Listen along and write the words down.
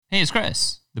Hey, it's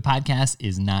Chris. The podcast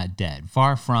is not dead.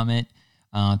 Far from it.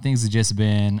 Things have just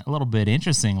been a little bit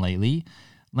interesting lately.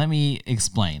 Let me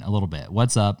explain a little bit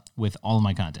what's up with all of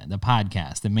my content, the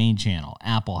podcast, the main channel,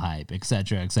 Apple Hype,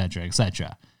 etc., etc.,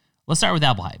 etc. Let's start with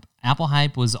Apple Hype. Apple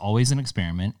Hype was always an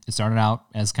experiment. It started out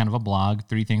as kind of a blog,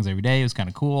 3 things every day. It was kind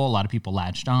of cool. A lot of people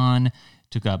latched on,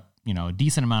 took up, a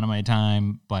decent amount of my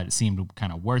time, but it seemed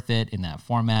kind of worth it in that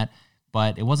format.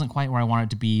 But it wasn't quite where I wanted it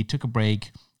to be. Took a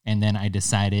break, and then I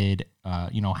decided,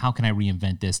 how can I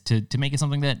reinvent this to make it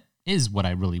something that is what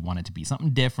I really want it to be,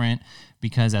 something different,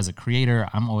 because as a creator,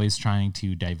 I'm always trying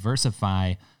to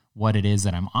diversify what it is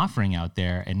that I'm offering out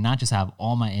there and not just have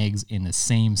all my eggs in the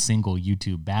same single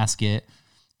YouTube basket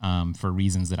for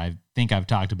reasons that I think I've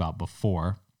talked about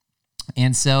before.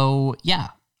 And so,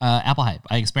 Apple Hype,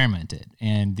 I experimented,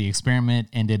 and the experiment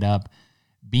ended up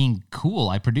being cool.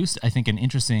 I produced, I think, an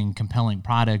interesting, compelling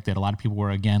product that a lot of people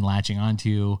were, again, latching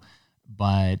onto.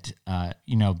 But,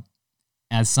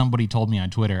 as somebody told me on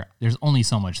Twitter, there's only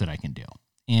so much that I can do.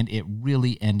 And it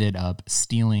really ended up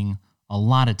stealing a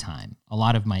lot of time, a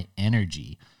lot of my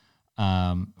energy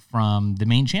from the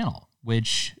main channel,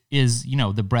 which is,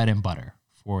 the bread and butter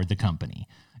for the company.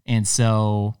 And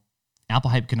so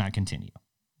Apple Hype could not continue.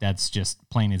 That's just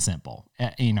plain and simple.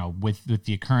 With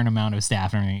the current amount of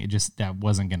staff and everything, that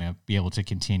wasn't going to be able to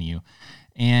continue.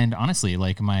 And honestly,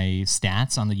 like, my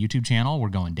stats on the YouTube channel were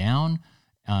going down,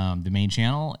 the main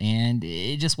channel, and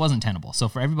it just wasn't tenable. So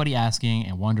for everybody asking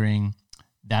and wondering,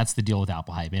 that's the deal with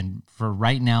Apple Hype. And for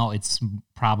right now, it's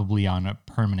probably on a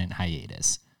permanent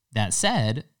hiatus. That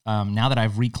said, now that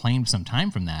I've reclaimed some time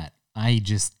from that, I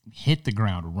just hit the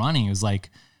ground running. It was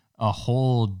like a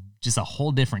whole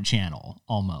different channel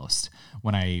almost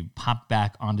when I popped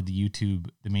back onto the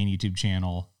main YouTube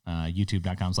channel,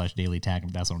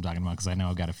 youtube.com/dailytech. That's what I'm talking about, because I know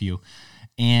I've got a few.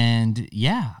 And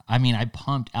I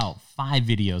pumped out 5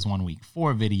 videos one week,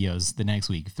 4 videos the next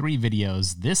week, 3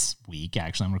 videos this week.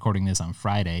 Actually, I'm recording this on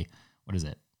Friday. What is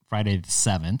it? Friday the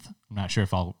 7th. I'm not sure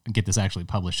if I'll get this actually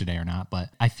published today or not, but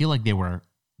I feel like they were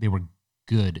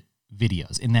good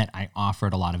videos in that I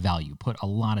offered a lot of value, put a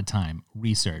lot of time,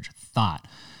 research, thought,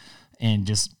 and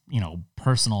just,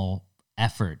 personal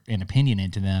effort and opinion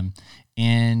into them.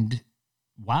 And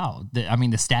wow, the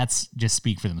stats just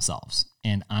speak for themselves.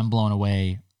 And I'm blown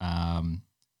away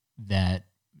that,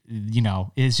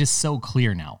 it's just so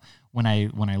clear now when I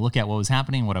look at what was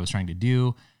happening, what I was trying to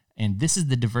do. And this is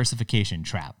the diversification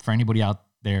trap for anybody out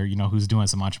there, who's doing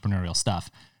some entrepreneurial stuff.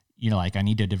 I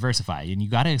need to diversify, and you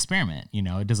got to experiment.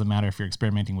 It doesn't matter if you're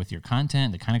experimenting with your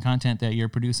content, the kind of content that you're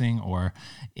producing, or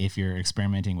if you're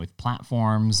experimenting with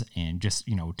platforms and just,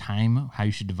 time, how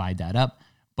you should divide that up.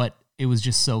 But it was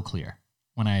just so clear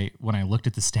when I looked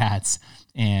at the stats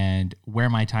and where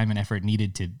my time and effort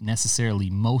needed to necessarily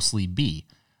mostly be.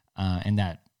 And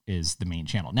that is the main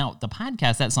channel. Now, the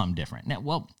podcast, that's something different. Now,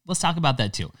 well, let's talk about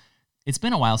that too. It's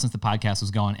been a while since the podcast was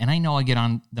going, and I know I get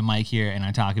on the mic here and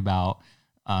I talk about,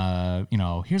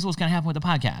 here's what's going to happen with the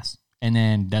podcast. And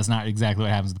then that's not exactly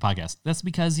what happens with the podcast. That's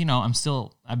because,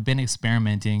 I've been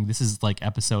experimenting. This is like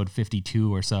episode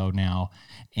 52 or so now.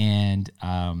 And,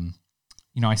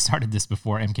 I started this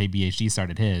before MKBHD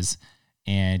started his,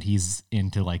 and he's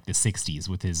into like the 60s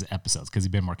with his episodes because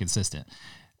he's been more consistent.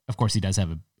 Of course, he does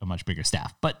have a much bigger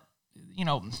staff, but,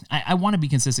 I want to be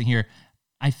consistent here.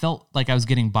 I felt like I was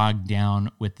getting bogged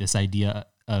down with this idea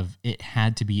of it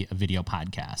had to be a video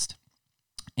podcast.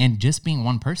 And just being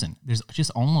one person, there's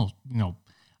just almost,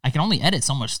 I can only edit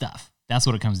so much stuff. That's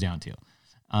what it comes down to.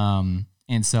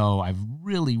 And so I've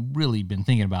really, really been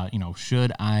thinking about,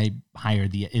 should I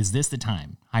is this the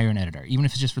time? Hire an editor, even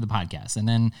if it's just for the podcast. And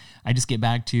then I just get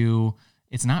back to,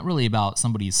 it's not really about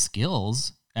somebody's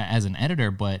skills as an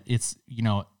editor, but it's,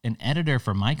 an editor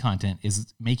for my content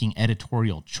is making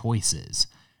editorial choices.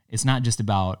 It's not just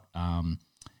about,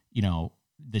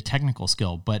 the technical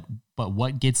skill, but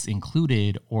what gets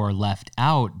included or left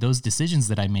out, those decisions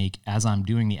that I make as I'm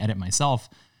doing the edit myself,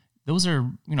 those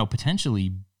are,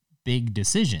 potentially big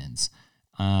decisions.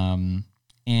 And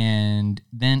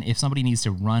then if somebody needs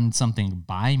to run something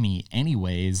by me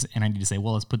anyways, and I need to say,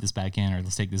 well, let's put this back in, or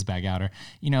let's take this back out, or,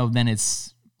 then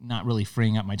it's not really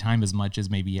freeing up my time as much as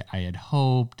maybe I had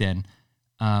hoped. And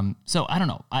so I don't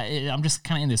know. I'm just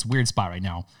kind of in this weird spot right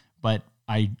now, but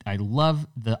I love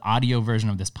the audio version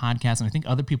of this podcast, and I think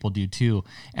other people do too.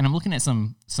 And I'm looking at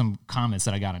some comments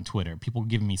that I got on Twitter, people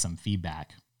giving me some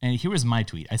feedback. And here was my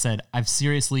tweet. I said, I've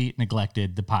seriously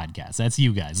neglected the podcast. That's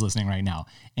you guys listening right now.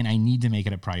 And I need to make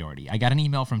it a priority. I got an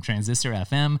email from Transistor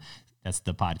FM, that's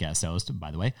the podcast host,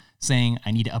 by the way, saying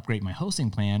I need to upgrade my hosting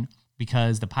plan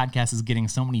because the podcast is getting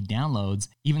so many downloads,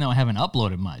 even though I haven't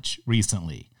uploaded much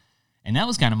recently. And that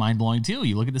was kind of mind-blowing too.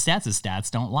 You look at the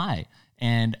stats don't lie.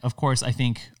 And of course, I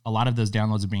think a lot of those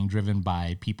downloads are being driven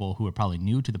by people who are probably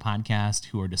new to the podcast,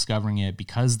 who are discovering it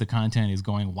because the content is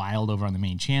going wild over on the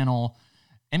main channel,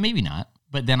 and maybe not.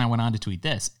 But then I went on to tweet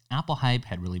this. Apple hype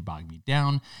had really bogged me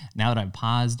down. Now that I've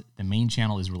paused, the main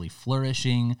channel is really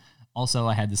flourishing. Also,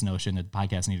 I had this notion that the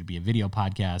podcast needed to be a video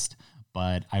podcast,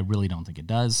 but I really don't think it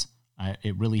does.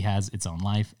 It really has its own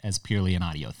life as purely an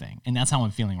audio thing. And that's how I'm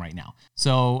feeling right now.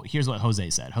 So here's what Jose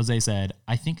said. Jose said,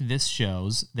 I think this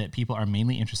shows that people are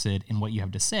mainly interested in what you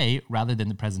have to say rather than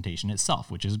the presentation itself,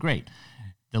 which is great.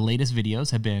 The latest videos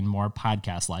have been more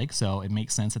podcast-like, so it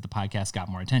makes sense that the podcast got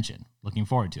more attention. Looking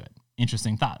forward to it.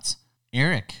 Interesting thoughts.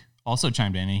 Eric also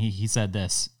chimed in, and he said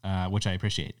this, which I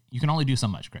appreciate. You can only do so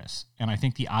much, Chris. And I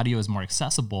think the audio is more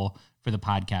accessible for the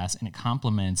podcast, and it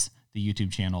complements the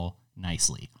YouTube channel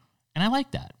nicely. And I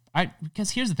like that.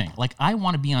 Because here's the thing. Like, I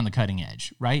want to be on the cutting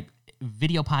edge, right?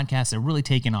 Video podcasts are really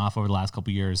taken off over the last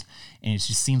couple of years, and it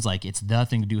just seems like it's the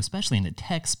thing to do, especially in the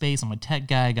tech space. I'm a tech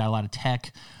guy, got a lot of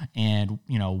tech, and,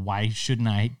 why shouldn't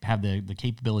I have the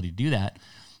capability to do that?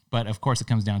 But, of course, it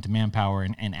comes down to manpower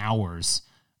and hours.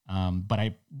 But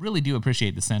I really do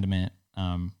appreciate the sentiment.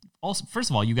 Also, first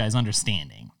of all, you guys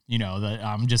understanding, that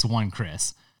I'm just one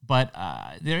Chris. But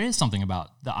there is something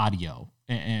about the audio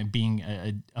and being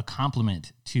a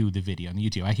complement to the video on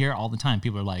YouTube. I hear all the time,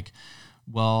 people are like,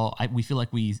 well, we feel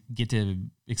like we get to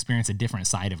experience a different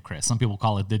side of Chris. Some people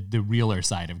call it the realer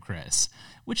side of Chris,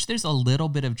 which there's a little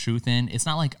bit of truth in. It's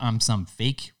not like I'm some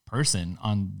fake person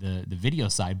on the video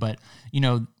side, but,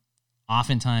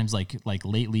 oftentimes like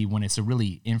lately when it's a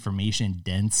really information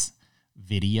dense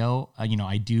video,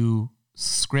 I do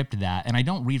script that, and I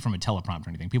don't read from a teleprompter or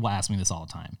anything. People ask me this all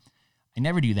the time. I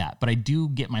never do that, but I do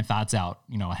get my thoughts out,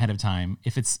 ahead of time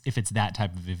if it's that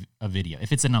type of a video.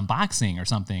 If it's an unboxing or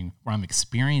something where I'm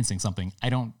experiencing something, I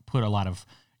don't put a lot of,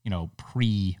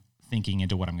 pre-thinking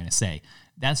into what I'm going to say.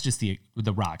 That's just the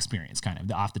raw experience, kind of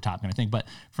the off the top kind of thing. But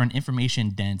for an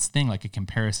information dense thing like a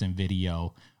comparison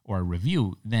video or a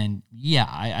review, then yeah,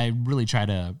 I really try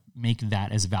to make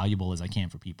that as valuable as I can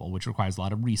for people, which requires a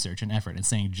lot of research and effort and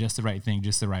saying just the right thing,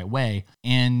 just the right way.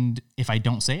 And if I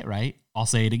don't say it right, I'll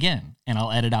say it again and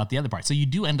I'll edit out the other part. So you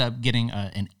do end up getting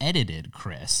an edited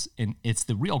Chris, and it's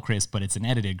the real Chris, but it's an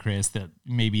edited Chris that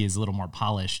maybe is a little more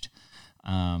polished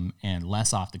and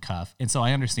less off the cuff. And so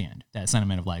I understand that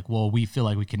sentiment of like, well, we feel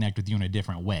like we connect with you in a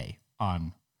different way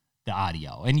on the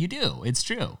audio. And you do, it's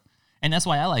true. And that's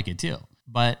why I like it too.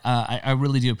 But I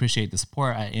really do appreciate the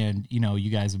support. And, you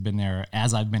guys have been there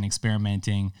as I've been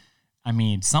experimenting. I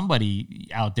mean, somebody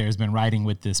out there has been riding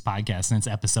with this podcast since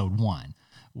episode 1,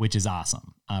 which is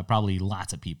awesome. Probably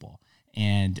lots of people.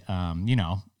 And,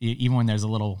 even when there's a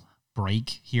little break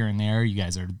here and there, you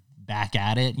guys are back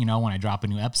at it, when I drop a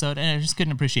new episode. And I just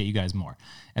couldn't appreciate you guys more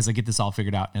as I get this all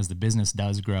figured out and as the business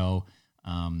does grow.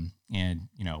 And,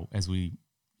 as we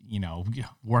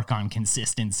work on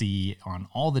consistency on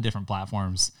all the different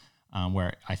platforms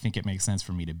where I think it makes sense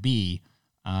for me to be.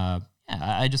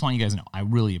 I just want you guys to know, I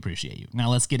really appreciate you. Now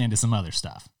let's get into some other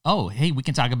stuff. Oh, hey, we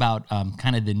can talk about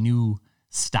kind of the new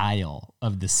style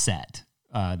of the set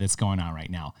that's going on right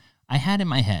now. I had in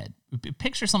my head,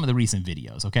 picture some of the recent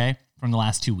videos, okay, from the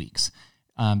last 2 weeks.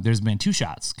 There's been 2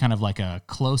 shots, kind of like a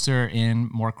closer in,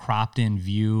 more cropped in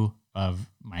view of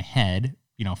my head,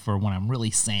 for when I'm really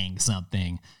saying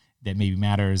something that maybe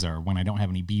matters, or when I don't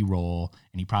have any B-roll,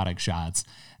 any product shots.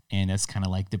 And that's kind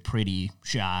of like the pretty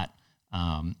shot.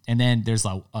 And then there's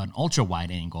an ultra wide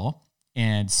angle.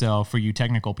 And so for you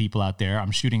technical people out there,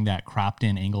 I'm shooting that cropped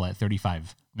in angle at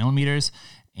 35 millimeters.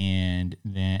 And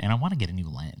I want to get a new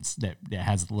lens that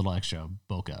has a little extra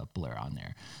bokeh blur on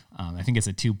there. I think it's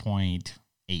a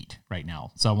 2.8 right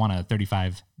now. So I want a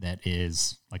 35 that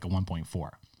is like a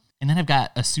 1.4. And then I've got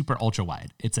a super ultra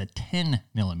wide. It's a 10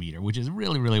 millimeter, which is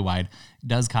really, really wide. It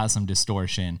does cause some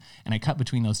distortion. And I cut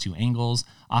between those 2 angles.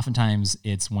 Oftentimes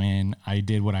it's when I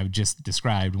did what I've just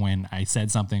described, when I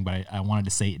said something, but I wanted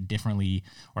to say it differently,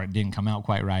 or it didn't come out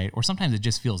quite right. Or sometimes it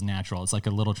just feels natural. It's like a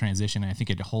little transition. And I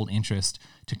think it'd hold interest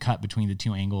to cut between the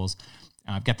 2 angles.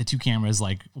 I've got the 2 cameras,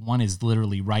 like one is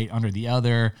literally right under the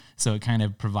other. So it kind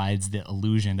of provides the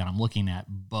illusion that I'm looking at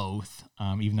both,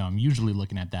 even though I'm usually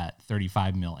looking at that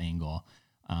 35 mil angle.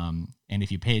 And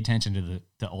if you pay attention to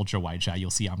the ultra wide shot,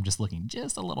 you'll see I'm just looking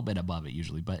just a little bit above it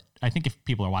usually. But I think if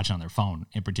people are watching on their phone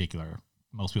in particular,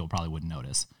 most people probably wouldn't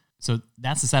notice. So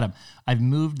that's the setup. I've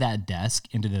moved that desk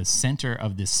into the center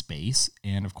of this space.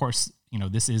 And of course,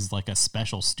 this is like a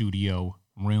special studio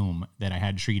room that I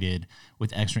had treated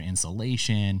with extra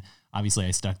insulation. Obviously,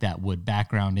 I stuck that wood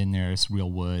background in there. It's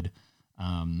real wood.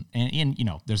 And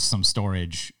there's some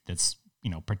storage that's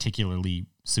particularly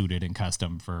suited and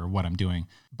custom for what I'm doing.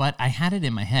 But I had it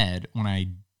in my head when I,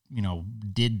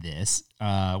 did this,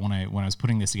 when I was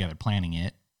putting this together, planning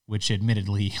it, which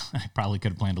admittedly I probably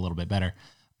could have planned a little bit better,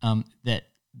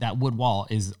 that wood wall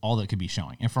is all that could be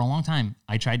showing. And for a long time,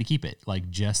 I tried to keep it like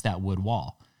just that wood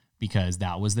wall because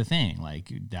that was the thing.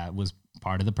 Like that was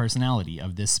part of the personality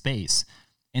of this space.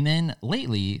 And then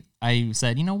lately I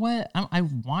said, you know what? I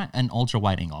want an ultra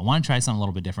wide angle. I want to try something a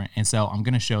little bit different. And so I'm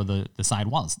going to show the side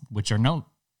walls, which are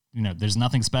there's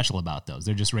nothing special about those.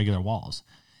 They're just regular walls.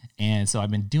 And so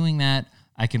I've been doing that.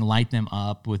 I can light them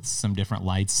up with some different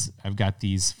lights. I've got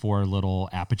these 4 little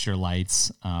aperture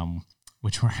lights,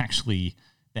 which were actually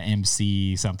the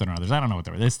MC something or others. I don't know what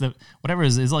they were. Whatever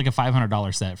is like a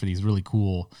 $500 set for these really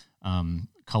cool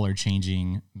color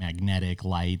changing magnetic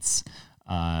lights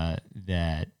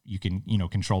that you can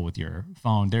control with your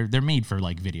phone. They're made for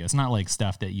like video. It's not like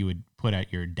stuff that you would put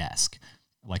at your desk,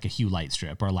 like a Hue light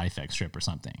strip or a LifeX strip or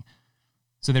something.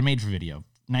 So they're made for video,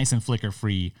 nice and flicker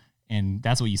free, and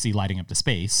that's what you see lighting up the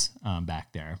space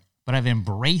back there. But I've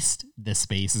embraced this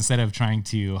space instead of trying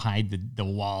to hide the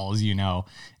walls,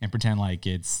 and pretend like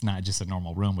it's not just a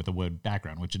normal room with a wood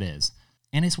background, which it is.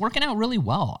 And it's working out really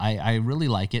well. I really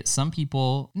like it. Some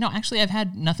people, no, actually, I've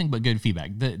had nothing but good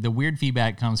feedback. The weird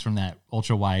feedback comes from that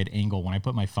ultra wide angle when I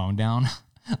put my phone down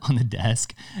on the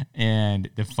desk and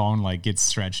the phone like gets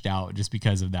stretched out just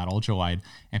because of that ultra wide.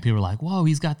 And people are like, whoa,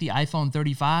 he's got the iPhone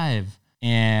 35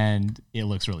 and it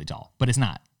looks really tall, but it's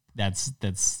not. That's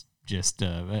just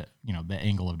the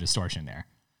angle of distortion there.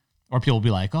 Or people will be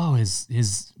like, oh,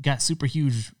 his got super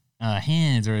huge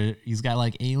hands, or he's got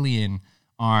like alien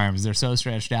arms. They're so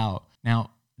stretched out.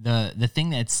 Now, the thing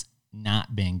that's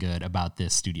not been good about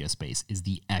this studio space is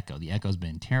the echo. The echo's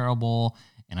been terrible,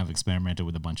 and I've experimented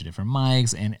with a bunch of different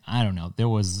mics, and I don't know. There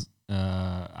was,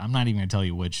 I'm not even going to tell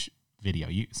you which video.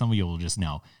 Some of you will just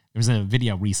know. There was a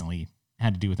video recently,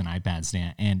 had to do with an iPad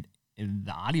stand, and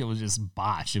the audio was just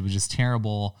botched. It was just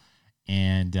terrible,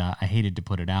 and I hated to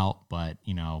put it out, but,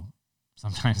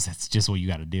 sometimes that's just what you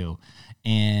got to do.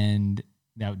 And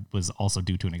that was also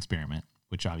due to an experiment,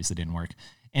 which obviously didn't work.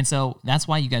 And so that's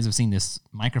why you guys have seen this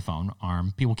microphone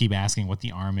arm. People keep asking what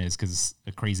the arm is because it's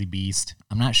a crazy beast.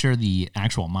 I'm not sure the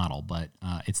actual model, but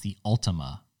it's the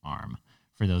Ultima arm,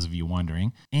 for those of you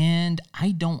wondering. And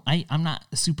I'm not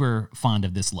super fond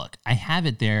of this look. I have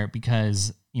it there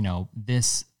because,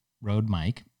 this Rode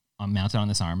mic mounted on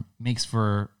this arm makes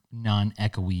for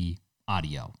non-echoey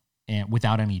audio and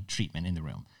without any treatment in the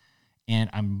room. And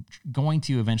I'm going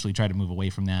to eventually try to move away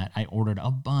from that. I ordered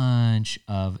a bunch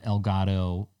of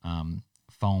Elgato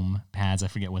foam pads. I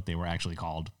forget what they were actually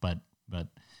called, but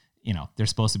they're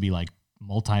supposed to be like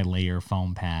multi-layer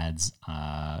foam pads.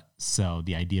 So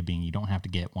the idea being you don't have to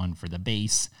get one for the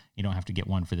bass. You don't have to get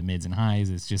one for the mids and highs.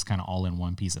 It's just kind of all in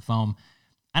one piece of foam.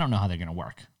 I don't know how they're going to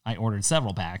work. I ordered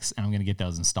several packs and I'm going to get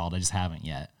those installed. I just haven't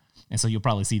yet. And so you'll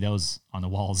probably see those on the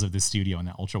walls of the studio in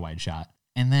that ultra wide shot.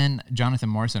 And then Jonathan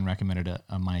Morrison recommended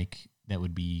a mic that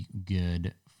would be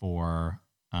good for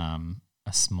a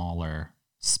smaller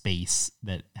space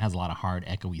that has a lot of hard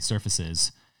echoey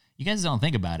surfaces. You guys don't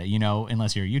think about it,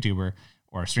 unless you're a YouTuber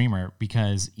or a streamer,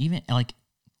 because even like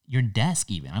your desk,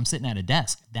 I'm sitting at a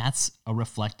desk, that's a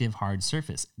reflective hard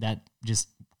surface that just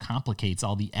complicates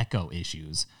all the echo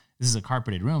issues. This is a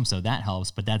carpeted room, so that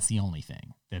helps, but that's the only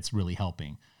thing that's really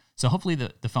helping. So hopefully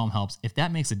the foam helps. If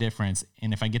that makes a difference,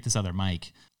 and if I get this other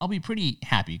mic, I'll be pretty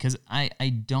happy because I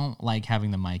don't like having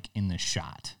the mic in the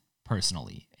shot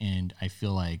personally, and I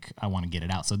feel like I want to get it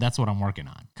out. So that's what I'm working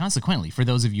on. Consequently, for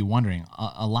those of you wondering,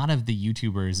 a lot of the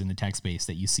YouTubers in the tech space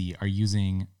that you see are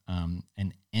using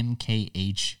an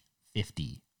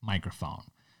MKH50 microphone.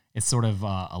 It's sort of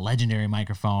a legendary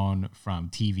microphone from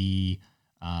TV,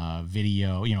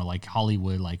 video, like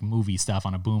Hollywood, like movie stuff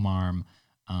on a boom arm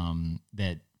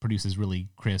that produces really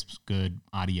crisp, good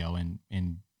audio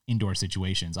in indoor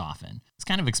situations often. It's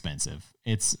kind of expensive.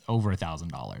 It's over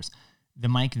 $1,000. The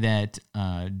mic that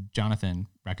Jonathan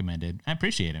recommended, I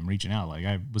appreciate him reaching out. Like,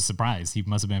 I was surprised. He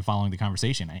must have been following the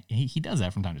conversation. He does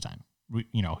that from time to time.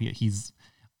 He's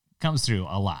comes through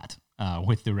a lot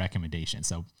with the recommendation.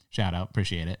 So shout out,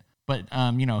 appreciate it. But,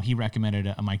 he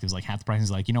recommended a mic that was like half the price. He's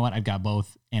like, you know what? I've got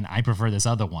both, and I prefer this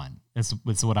other one.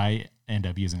 That's what I end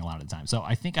up using a lot of the time. So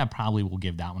I think I probably will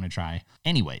give that one a try.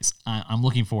 Anyways, I'm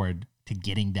looking forward to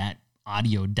getting that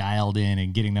audio dialed in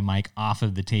and getting the mic off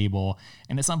of the table.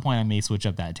 And at some point, I may switch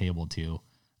up that table too,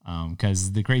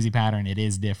 because the crazy pattern, it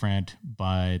is different,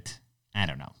 but I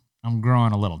don't know. I'm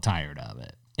growing a little tired of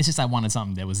it. It's just I wanted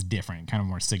something that was different, kind of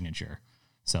more signature.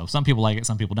 So some people like it,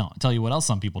 some people don't. I'll tell you what else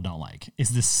some people don't like is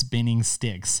the spinning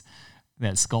sticks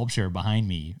that sculpture behind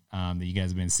me that you guys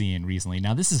have been seeing recently.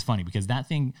 Now, this is funny because that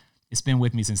thing, it's been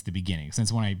with me since the beginning,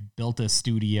 since when I built a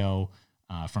studio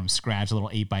from scratch, a little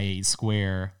 8x8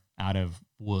 square out of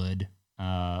wood,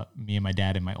 me and my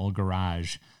dad in my old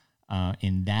garage.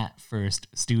 In that first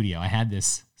studio, I had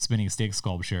this spinning stick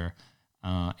sculpture,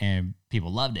 and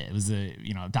people loved it. It was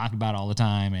talked about all the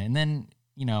time. And then,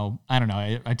 I don't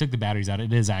know, I took the batteries out.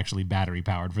 It is actually battery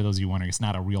powered. For those of you wondering, it's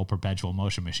not a real perpetual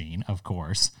motion machine, of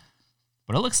course,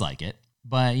 but it looks like it.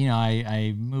 But,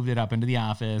 I moved it up into the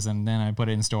office, and then I put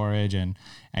it in storage, and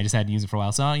I just had to use it for a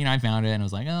while. So, I found it and I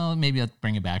was like, oh, maybe I'll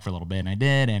bring it back for a little bit. And I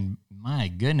did. And my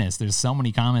goodness, there's so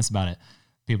many comments about it.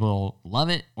 People love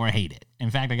it or hate it.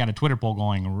 In fact, I got a Twitter poll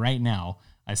going right now.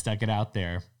 I stuck it out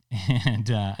there,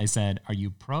 and I said, are you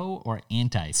pro or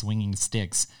anti swinging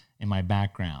sticks in my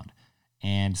background?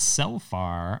 And so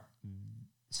far,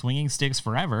 Swinging Sticks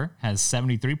Forever has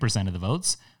 73% of the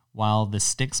votes, while the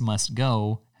Sticks Must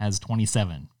Go has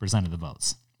 27% of the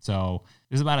votes. So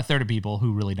there's about a third of people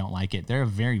who really don't like it. They're a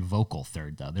very vocal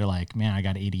third, though. They're like, man, I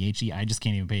got ADHD. I just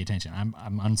can't even pay attention.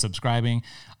 I'm unsubscribing.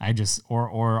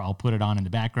 Or I'll put it on in the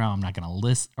background. I'm not going to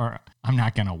listen, or I'm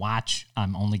not going to watch.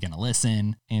 I'm only going to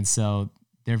listen. And so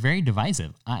they're very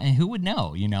divisive. And who would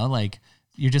know,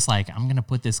 you're just like, I'm going to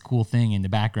put this cool thing in the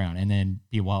background. And then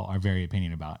people are very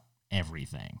opinionated about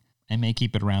everything. I may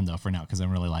keep it around, though, for now, because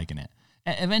I'm really liking it.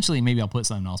 Eventually, maybe I'll put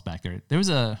something else back there. There was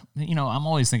I'm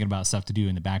always thinking about stuff to do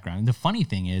in the background. And the funny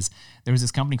thing is, there was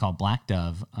this company called Black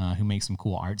Dove who makes some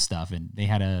cool art stuff. And they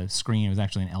had a screen. It was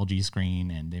actually an LG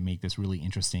screen. And they make this really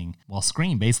interesting,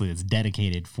 screen basically that's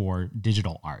dedicated for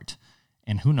digital art.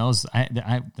 And who knows,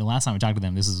 the last time I talked to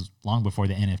them, this is long before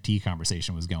the NFT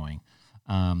conversation was going.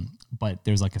 But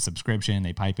there's like a subscription.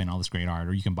 They pipe in all this great art,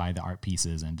 or you can buy the art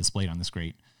pieces and display it on this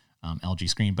great LG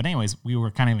screen. But anyways, we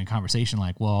were kind of in conversation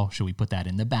like, well, should we put that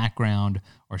in the background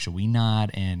or should we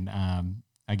not? And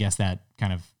I guess that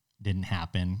kind of didn't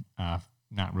happen.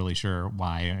 Not really sure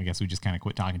why. I guess we just kind of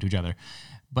quit talking to each other.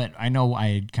 But I know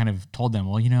I kind of told them,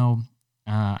 well,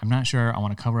 I'm not sure. I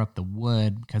want to cover up the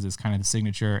wood because it's kind of the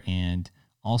signature. And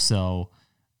also,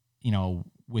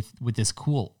 with this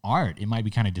cool art, it might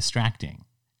be kind of distracting.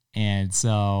 And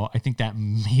so I think that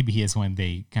maybe is when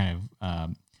they kind of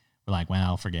were like,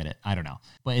 well, forget it. I don't know.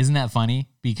 But isn't that funny?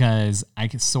 Because I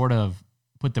could sort of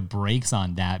put the brakes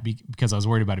on that because I was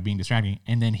worried about it being distracting.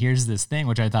 And then here's this thing,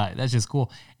 which I thought, that's just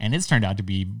cool. And it's turned out to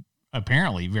be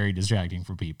apparently very distracting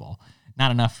for people.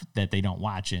 Not enough that they don't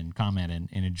watch and comment and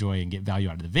enjoy and get value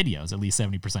out of the videos, at least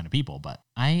 70% of people. But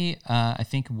I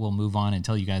think we'll move on and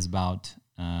tell you guys about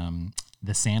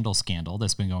the sandal scandal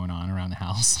that's been going on around the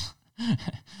house.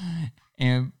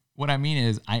 And what I mean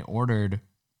is I ordered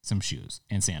some shoes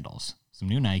and sandals, some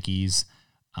new Nikes.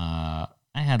 I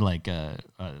had like a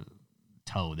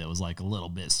toe that was like a little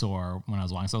bit sore when I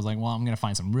was walking. So I was like, well, I'm going to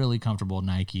find some really comfortable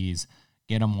Nikes,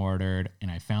 get them ordered. And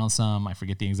I found some, I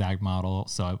forget the exact model,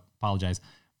 so I apologize,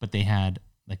 but they had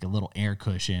like a little air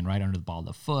cushion right under the ball of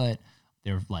the foot.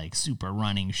 They're like super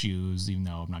running shoes, even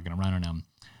though I'm not going to run on them.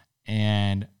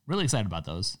 And really excited about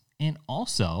those. And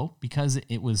also, because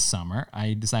it was summer,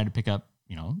 I decided to pick up,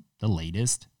 the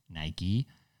latest Nike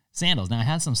sandals. Now, I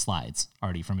had some slides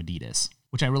already from Adidas,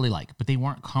 which I really like, but they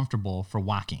weren't comfortable for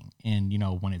walking. And,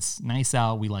 when it's nice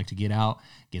out, we like to get out,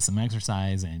 get some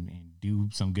exercise, and do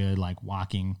some good, like,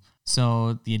 walking.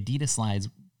 So the Adidas slides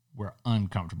were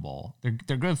uncomfortable.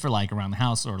 They're good for, like, around the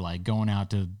house or, like, going out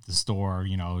to the store,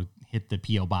 hit the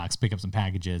P.O. box, pick up some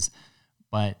packages,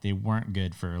 but they weren't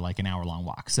good for, like, an hour-long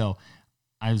walk. So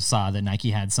I saw that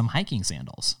Nike had some hiking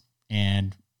sandals.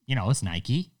 And, it's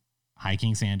Nike.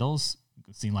 Hiking sandals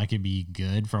seemed like it'd be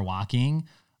good for walking.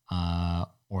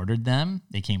 Ordered them.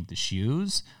 They came with the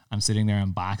shoes. I'm sitting there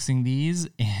unboxing these,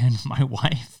 and my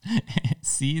wife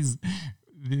sees,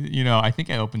 I think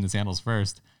I opened the sandals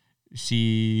first.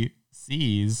 She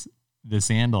sees the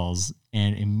sandals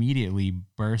and immediately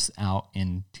bursts out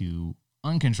into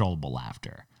uncontrollable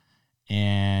laughter.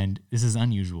 And this is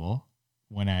unusual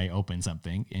when I open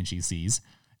something and she sees.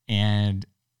 And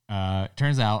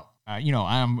turns out,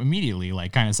 I'm immediately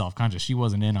like kind of self-conscious. She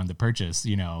wasn't in on the purchase,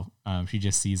 she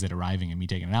just sees it arriving and me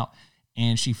taking it out.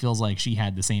 And she feels like she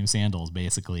had the same sandals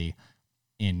basically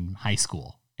in high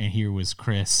school. And here was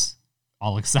Chris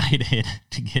all excited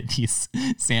to get these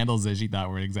sandals that she thought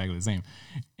were exactly the same.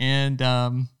 And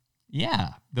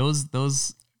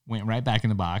those went right back in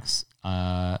the box,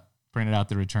 printed out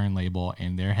the return label,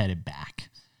 and they're headed back.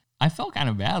 I felt kind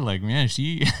of bad. Like, man,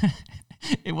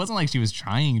 it wasn't like she was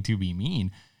trying to be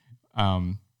mean.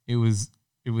 It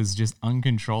was just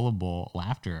uncontrollable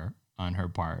laughter on her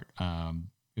part.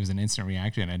 It was an instant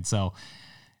reaction. And so,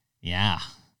 yeah,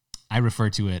 I refer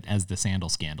to it as the sandal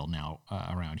scandal now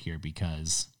around here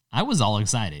because I was all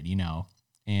excited,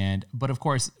 but of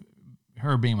course,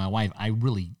 her being my wife, I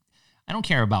don't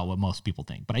care about what most people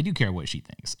think, but I do care what she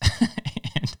thinks.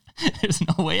 And there's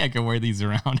no way I could wear these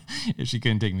around if she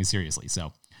couldn't take me seriously.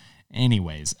 So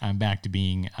anyways, I'm back to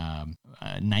being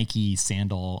Nike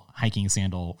hiking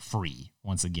sandal free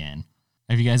once again.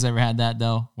 Have you guys ever had that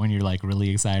though? When you're like really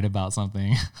excited about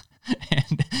something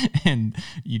and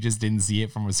you just didn't see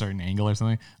it from a certain angle or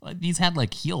something? Like, these had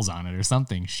like heels on it or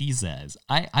something, she says.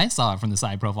 I saw it from the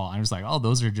side profile. I was like, oh,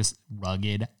 those are just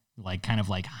rugged, like kind of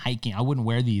like hiking. I wouldn't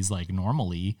wear these like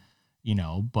normally,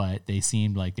 but they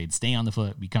seemed like they'd stay on the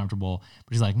foot, be comfortable.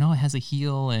 But she's like, no, it has a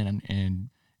heel and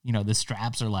the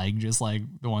straps are like just like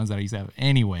the ones that I used to have.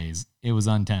 Anyways, it was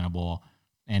untenable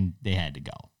and they had to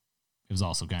go. It was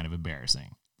also kind of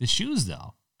embarrassing. The shoes,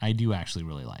 though, I do actually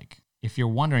really like. If you're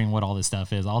wondering what all this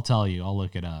stuff is, I'll tell you. I'll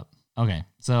look it up. Okay,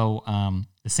 so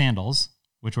the sandals,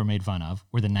 which were made fun of,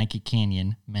 were the Nike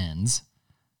Canyon men's,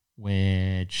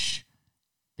 which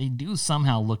they do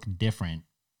somehow look different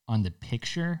on the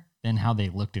picture than how they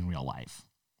looked in real life.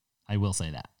 I will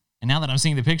say that. And now that I'm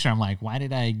seeing the picture, I'm like, why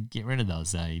did I get rid of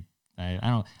those? I don't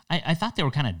know. I thought they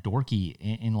were kind of dorky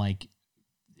in like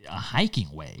a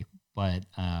hiking way, but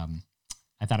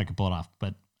I thought I could pull it off.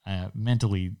 But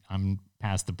mentally, I'm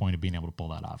past the point of being able to pull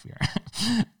that off here.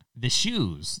 The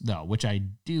shoes, though, which I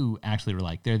do actually really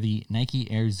like, they're the Nike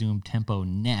Air Zoom Tempo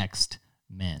Next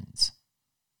men's.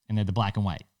 And they're the black and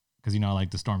white because, I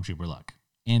like the Stormtrooper look.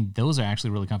 And those are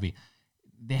actually really comfy.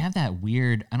 They have that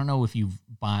weird, I don't know if you've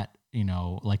bought,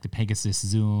 like the Pegasus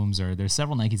Zooms, or there's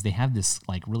several Nikes. They have this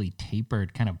like really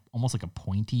tapered, kind of almost like a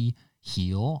pointy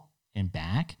heel and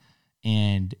back.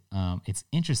 And it's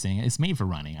interesting. It's made for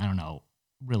running. I don't know.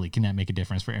 Really, can that make a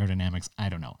difference for aerodynamics? I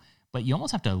don't know. But you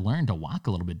almost have to learn to walk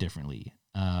a little bit differently.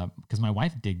 Because my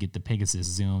wife did get the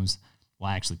Pegasus Zooms.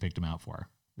 Well, I actually picked them out for her.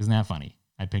 Isn't that funny?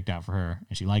 I picked out for her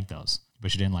and she liked those,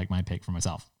 but she didn't like my pick for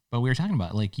myself. But we were talking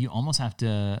about, like, you almost have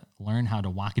to learn how to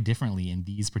walk differently in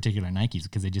these particular Nikes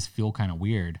because they just feel kind of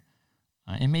weird.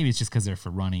 And maybe it's just because they're for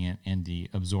running and the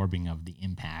absorbing of the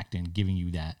impact and giving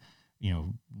you that,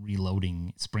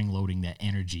 reloading, spring loading, that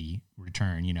energy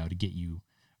return, to get you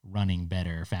running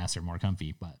better, faster, more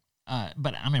comfy. But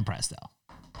I'm impressed,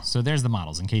 though. So there's the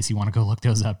models in case you want to go look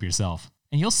those up yourself.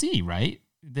 And you'll see, right?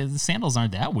 The sandals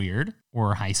aren't that weird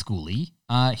or high schooly.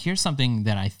 Here's something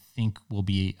that I think will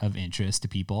be of interest to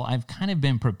people. I've kind of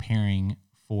been preparing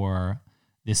for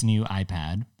this new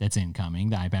iPad that's incoming,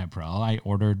 the iPad Pro. I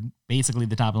ordered basically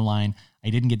the top of the line. I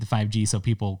didn't get the 5G, so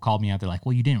people called me out. They're like,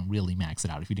 well, you didn't really max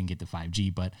it out if you didn't get the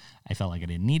 5G, but I felt like I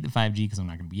didn't need the 5G because I'm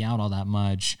not going to be out all that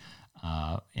much.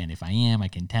 And if I am, I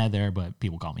can tether, but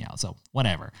people call me out. So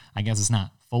whatever. I guess it's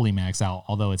not fully maxed out,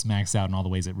 although it's maxed out in all the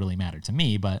ways that really matter to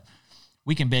me. But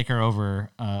we can bicker over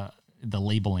the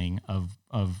labeling of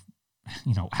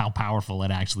how powerful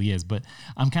it actually is. But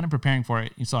I'm kind of preparing for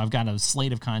it. So I've got a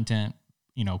slate of content,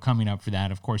 coming up for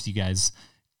that. Of course, you guys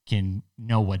can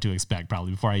know what to expect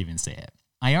probably before I even say it.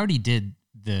 I already did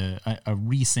a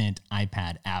recent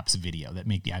iPad apps video that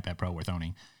make the iPad Pro worth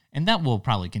owning, and that will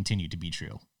probably continue to be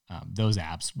true. Those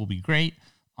apps will be great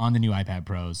on the new iPad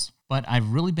Pros, but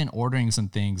I've really been ordering some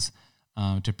things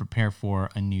to prepare for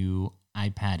a new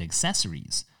iPad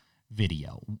accessories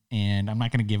video. And I'm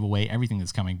not going to give away everything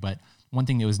that's coming, but one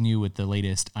thing that was new with the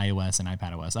latest iOS and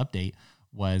iPadOS update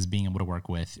was being able to work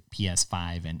with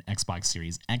PS5 and Xbox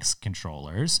Series X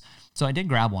controllers. So I did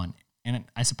grab one, and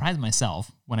I surprised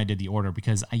myself when I did the order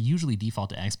because I usually default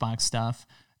to Xbox stuff.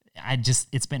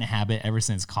 It's been a habit ever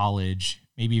since college,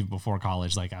 maybe even before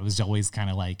college. Like, I was always kind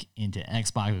of like into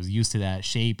Xbox. I was used to that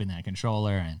shape and that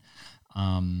controller,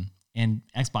 and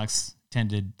Xbox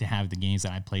tended to have the games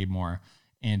that I played more.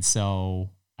 And so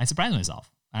I surprised myself.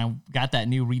 I got that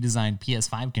new redesigned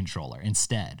PS5 controller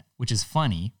instead, which is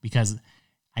funny because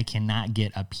I cannot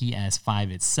get a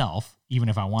PS5 itself, even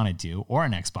if I wanted to, or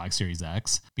an Xbox Series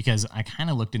X, because I kind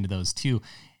of looked into those too.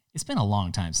 It's been a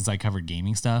long time since I covered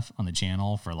gaming stuff on the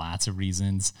channel for lots of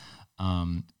reasons.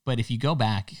 But if you go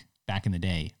back in the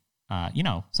day,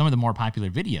 some of the more popular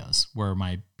videos were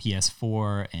my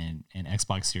PS4 and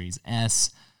Xbox Series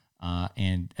S,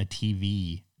 and a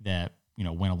TV that,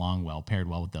 went along well, paired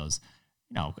well with those.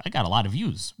 I got a lot of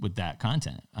views with that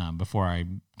content before I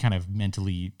kind of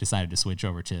mentally decided to switch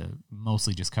over to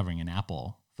mostly just covering an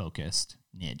Apple-focused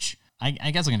niche.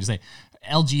 I guess I'm going to say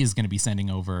LG is going to be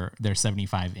sending over their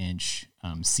 75-inch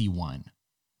C1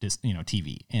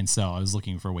 TV. And so I was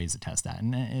looking for ways to test that.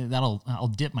 And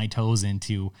I'll dip my toes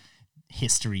into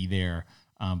history there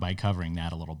by covering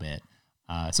that a little bit.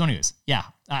 So anyways, yeah,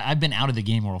 I've been out of the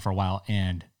game world for a while,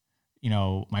 and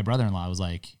my brother-in-law was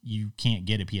like, you can't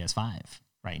get a PS5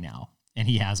 right now. And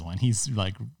he has one. He's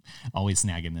like always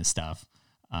snagging this stuff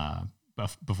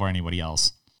before anybody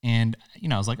else. And,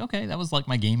 I was like, okay, that was like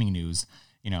my gaming news,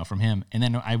 from him. And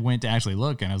then I went to actually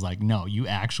look and I was like, no, you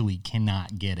actually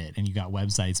cannot get it. And you got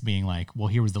websites being like, well,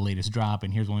 here was the latest drop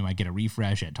and here's when we might get a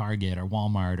refresh at Target or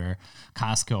Walmart or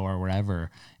Costco or wherever.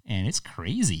 And it's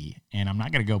crazy. And I'm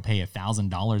not going to go pay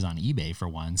 $1,000 on eBay for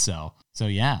one. So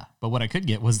yeah, but what I could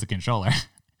get was the controller.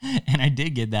 And I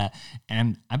did get that.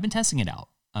 And I've been testing it out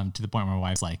to the point where my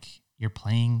wife's like, you're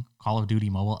playing Call of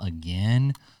Duty Mobile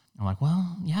again? I'm like,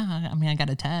 well, yeah, I mean, I got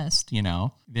to test,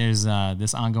 There's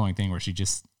this ongoing thing where she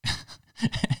just,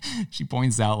 she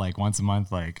points out like once a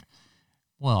month, like,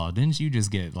 well, didn't you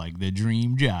just get like the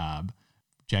dream job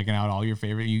checking out all your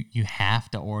favorite, you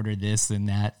have to order this and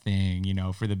that thing,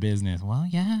 for the business. Well,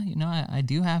 yeah, I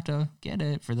do have to get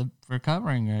it for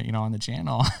covering it, on the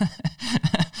channel.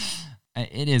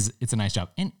 It's a nice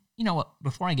job. And you know what,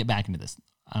 before I get back into this,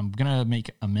 I'm going to make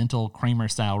a mental Kramer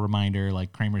style reminder,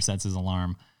 like Kramer sets his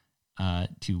alarm,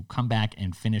 to come back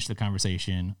and finish the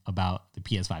conversation about the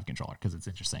PS5 controller because it's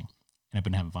interesting and I've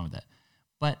been having fun with it.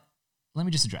 But let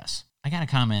me just address. I got a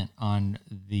comment on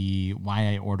the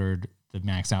why I ordered the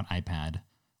maxed out iPad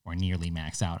or nearly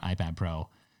maxed out iPad Pro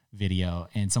video,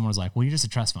 and someone was like, well, you're just a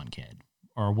trust fund kid.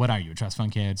 Or what are you, a trust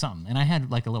fund kid? Something. And I had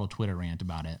like a little Twitter rant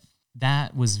about it.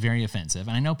 That was very offensive.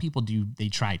 And I know people they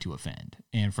try to offend.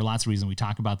 And for lots of reasons, we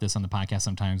talk about this on the podcast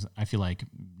sometimes. I feel like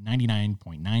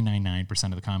 99.999%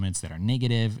 of the comments that are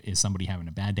negative is somebody having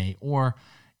a bad day or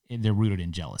they're rooted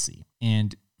in jealousy.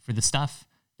 And for the stuff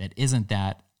that isn't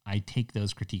that, I take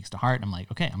those critiques to heart. I'm like,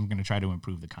 okay, I'm going to try to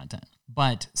improve the content.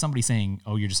 But somebody saying,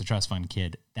 oh, you're just a trust fund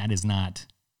kid, that is not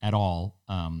at all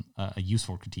a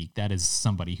useful critique. That is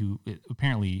somebody who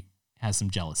apparently has some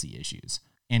jealousy issues.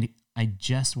 And I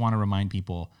just want to remind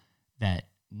people that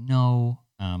no,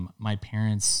 my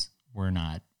parents were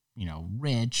not,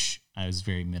 rich. I was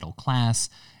very middle class.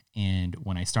 And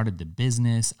when I started the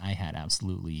business, I had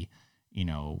absolutely,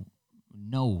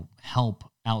 no help,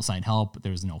 outside help.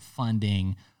 There was no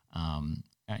funding,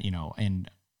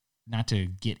 and not to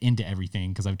get into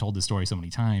everything because I've told this story so many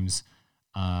times.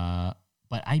 But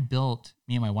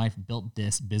me and my wife built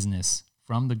this business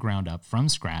from the ground up, from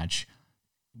scratch.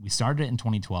 We started it in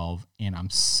 2012, and I'm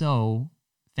so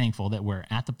thankful that we're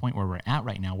at the point where we're at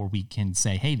right now where we can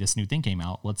say, hey, this new thing came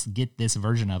out. Let's get this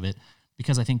version of it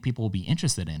because I think people will be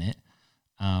interested in it.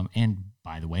 And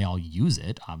by the way, I'll use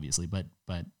it, obviously, but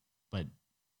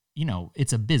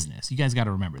it's a business. You guys got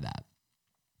to remember that.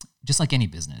 Just like any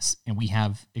business, and we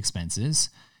have expenses,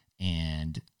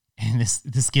 and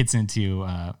this gets into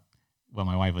what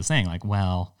my wife was saying, like,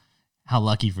 well, how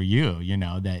lucky for you,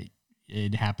 that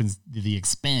it happens, the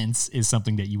expense is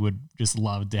something that you would just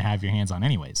love to have your hands on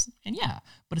anyways. And yeah,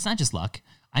 but it's not just luck.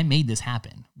 I made this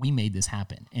happen. We made this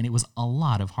happen. And it was a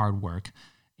lot of hard work,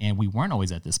 and we weren't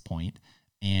always at this point.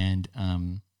 And,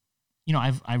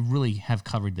 I really have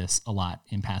covered this a lot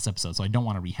in past episodes, so I don't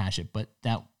want to rehash it, but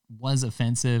that was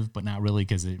offensive, but not really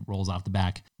because it rolls off the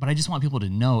back. But I just want people to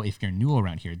know, if you're new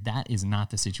around here, that is not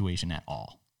the situation at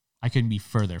all. I couldn't be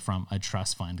further from a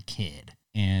trust fund kid.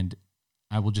 And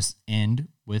I will just end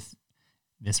with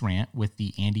this rant with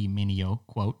the Andy Mineo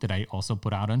quote that I also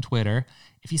put out on Twitter.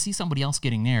 If you see somebody else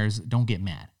getting theirs, don't get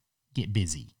mad. Get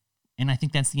busy. And I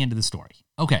think that's the end of the story.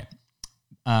 Okay.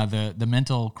 The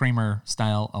mental Kramer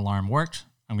style alarm worked.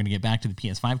 I'm going to get back to the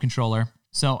PS5 controller.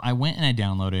 So I went and I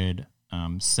downloaded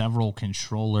several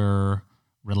controller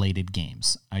related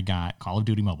games. I got Call of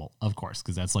Duty Mobile, of course,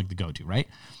 because that's like the go-to, right?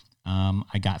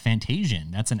 I got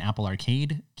Fantasian. That's an Apple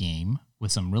Arcade game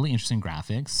with some really interesting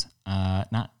graphics.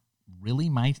 Not really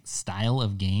my style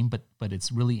of game, but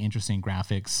it's really interesting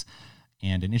graphics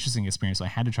and an interesting experience. So I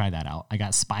had to try that out. I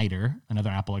got Spider, another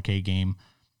Apple Arcade game.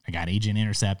 I got Agent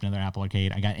Intercept, another Apple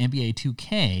Arcade. I got NBA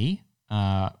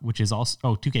 2K, which is also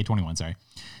 2K21. Sorry.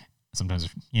 Sometimes,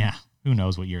 who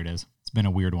knows what year it is? It's been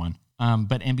a weird one.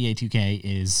 But NBA 2K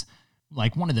is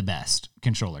like one of the best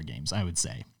controller games, I would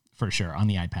say, for sure, on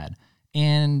the iPad.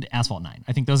 And Asphalt 9.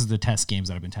 I think those are the test games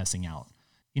that I've been testing out.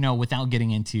 Without getting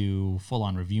into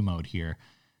full-on review mode here,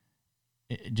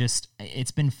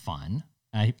 it's been fun.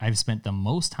 I've spent the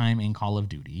most time in Call of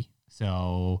Duty.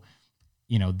 So,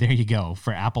 there you go.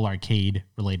 For Apple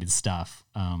Arcade-related stuff,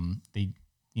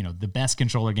 the best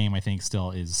controller game, I think,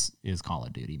 still is Call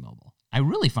of Duty Mobile. I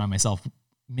really find myself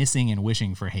missing and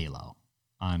wishing for Halo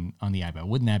on the iPad.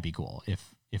 Wouldn't that be cool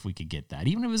if we could get that,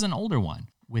 even if it was an older one,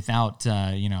 without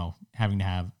having to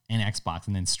have an Xbox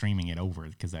and then streaming it over,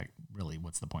 because that really,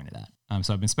 what's the point of that?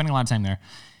 So I've been spending a lot of time there.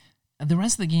 The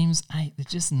rest of the games,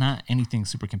 it's just not anything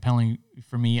super compelling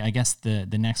for me. I guess the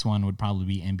next one would probably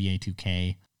be NBA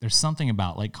 2K. There's something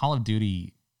about like Call of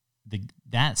Duty,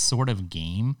 that sort of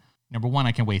game. Number one,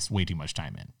 I can waste way too much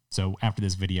time in. So after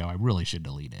this video, I really should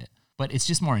delete it. But it's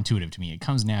just more intuitive to me. It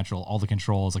comes natural. All the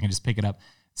controls, I can just pick it up.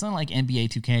 It's not like NBA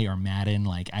 2K or Madden.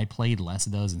 Like I played less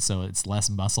of those, and so it's less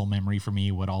muscle memory for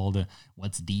me.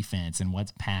 What's defense and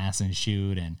what's pass and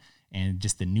shoot and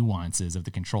just the nuances of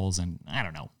the controls. And I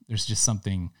don't know. There's just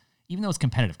something, even though it's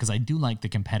competitive, because I do like the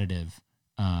competitive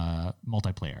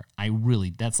multiplayer.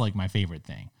 That's like my favorite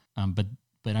thing. But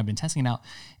I've been testing it out,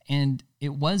 and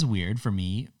it was weird for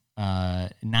me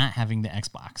not having the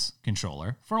Xbox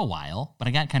controller for a while, but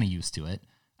I got kind of used to it.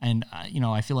 And,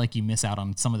 I feel like you miss out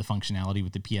on some of the functionality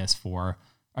with the PS4 or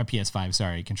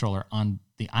PS5, controller on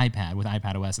the iPad with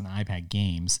iPadOS and the iPad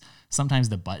games. Sometimes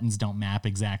the buttons don't map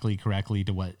exactly correctly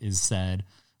to what is said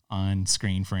on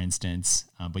screen, for instance,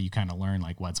 but you kind of learn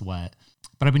like what's what.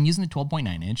 But I've been using the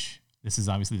 12.9 inch. This is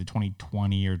obviously the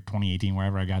 2020 or 2018,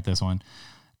 wherever I got this one.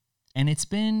 And it's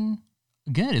been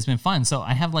good. It's been fun. So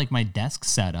I have like my desk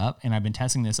set up, and I've been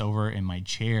testing this over in my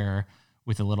chair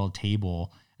with a little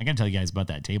table. I got to tell you guys about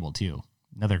that table too.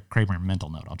 Another Kramer mental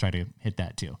note. I'll try to hit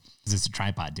that too, because it's a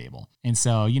tripod table. And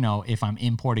so, if I'm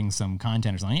importing some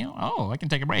content or something, I can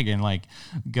take a break and like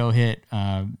go hit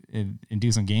and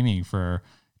do some gaming for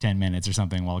 10 minutes or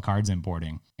something while the card's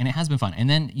importing. And it has been fun. And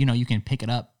then, you can pick it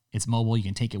up. It's mobile. You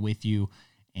can take it with you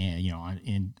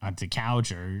and, onto the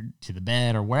couch or to the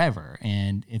bed or wherever.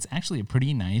 And it's actually a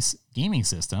pretty nice gaming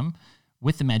system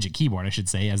with the Magic Keyboard, I should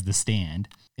say, as the stand.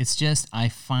 It's just, I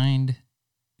find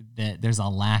that there's a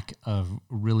lack of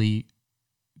really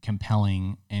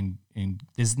compelling and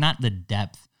there's not the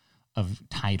depth of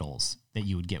titles that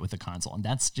you would get with a console. And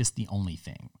that's just the only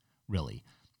thing, really.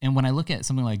 And when I look at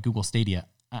something like Google Stadia,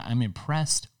 I'm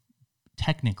impressed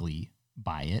technically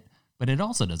by it, but it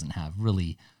also doesn't have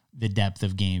really the depth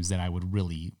of games that I would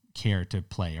really care to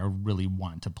play or really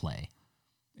want to play.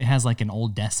 It has like an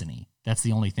old Destiny. That's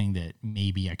the only thing that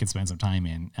maybe I could spend some time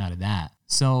in out of that.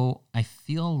 So I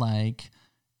feel like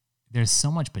there's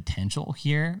so much potential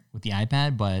here with the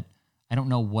iPad, but I don't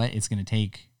know what it's going to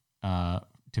take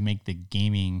to make the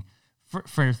gaming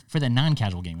for the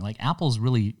non-casual gaming. Like Apple's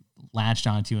really latched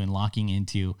onto and locking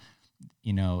into,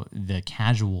 the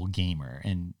casual gamer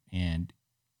and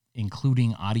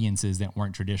including audiences that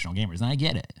weren't traditional gamers. And I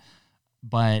get it.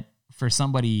 But for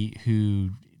somebody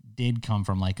who did come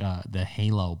from like the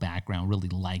Halo background, really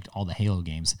liked all the Halo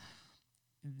games,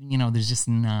 there's just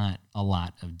not a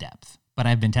lot of depth. But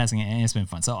I've been testing it, and it's been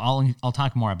fun. So I'll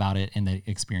talk more about it and the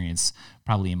experience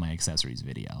probably in my accessories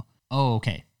video. Oh,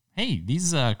 okay. Hey,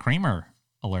 these Kramer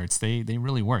alerts, they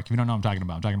really work. If you don't know what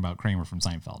I'm talking about Kramer from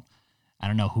Seinfeld. I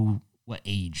don't know what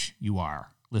age you are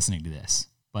listening to this,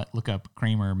 but look up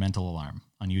Kramer mental alarm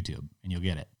on YouTube and you'll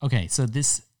get it. Okay, so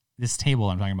this table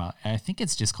I'm talking about, I think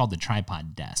it's just called the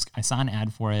Tripod Desk. I saw an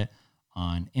ad for it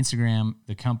on Instagram.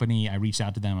 The company, I reached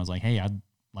out to them. I was like, hey, I'd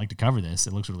like to cover this.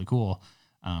 It looks really cool.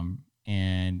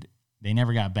 And they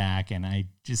never got back, and I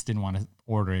just didn't want to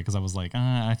order it because I was like,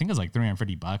 I think it was like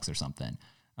 $350 or something.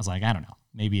 I was like, I don't know,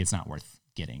 maybe it's not worth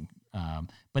getting.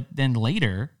 But then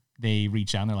later they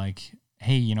reached out and they're like,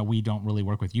 hey, we don't really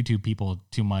work with YouTube people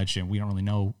too much, and we don't really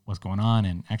know what's going on.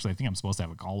 And actually, I think I'm supposed to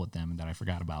have a call with them that I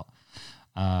forgot about.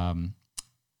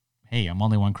 Hey, I'm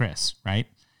only one Chris, right?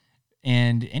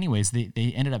 And anyways, they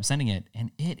ended up sending it,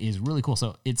 and it is really cool.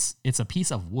 So it's a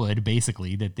piece of wood,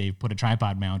 basically, that they've put a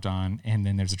tripod mount on, and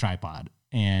then there's a tripod.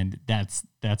 And that's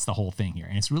the whole thing here.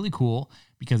 And it's really cool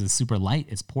because it's super light,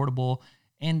 it's portable,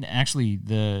 and actually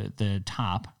the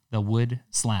top, the wood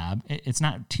slab, it's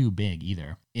not too big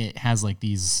either. It has like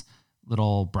these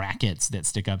little brackets that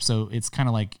stick up. So it's kind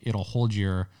of like it'll hold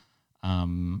your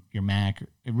Mac,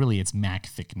 it's Mac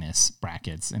thickness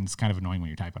brackets, and it's kind of annoying when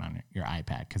you're typing on your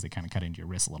iPad because they kind of cut into your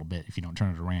wrist a little bit if you don't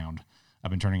turn it around.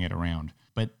 I've been turning it around,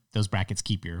 but those brackets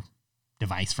keep your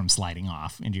device from sliding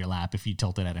off into your lap if you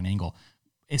tilt it at an angle.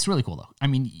 It's really cool though. I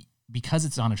mean, because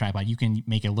it's on a tripod, you can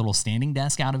make a little standing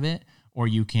desk out of it, or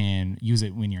you can use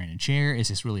it when you're in a chair. It's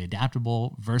just really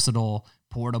adaptable, versatile,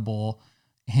 portable,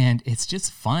 and it's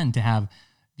just fun to have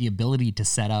the ability to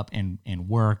set up and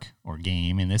work or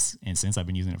game, in this instance, I've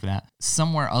been using it for that,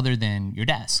 somewhere other than your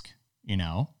desk,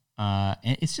 and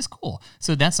it's just cool.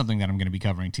 So that's something that I'm going to be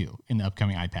covering too in the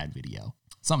upcoming iPad video.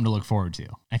 Something to look forward to.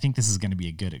 I think this is going to be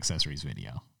a good accessories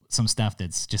video. Some stuff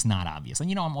that's just not obvious.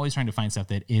 And I'm always trying to find stuff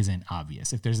that isn't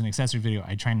obvious. If there's an accessory video,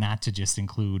 I try not to just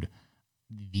include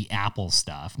the Apple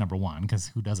stuff, number one, because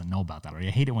who doesn't know about that already?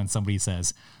 I hate it when somebody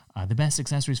says, the best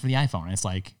accessories for the iPhone. And it's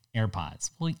like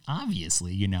AirPods. Well,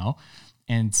 obviously, you know.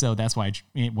 And so that's why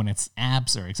when it's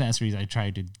apps or accessories, I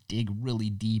try to dig really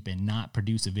deep and not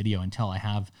produce a video until I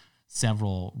have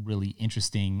several really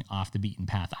interesting off the beaten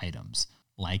path items,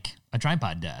 like a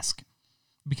tripod desk.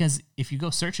 Because if you go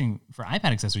searching for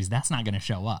iPad accessories, that's not going to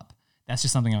show up. That's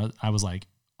just something I was like,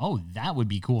 oh, that would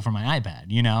be cool for my iPad,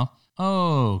 you know?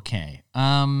 Okay.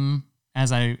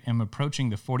 As I am approaching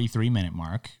the 43-minute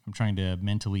mark, I'm trying to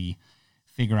mentally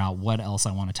figure out what else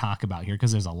I want to talk about here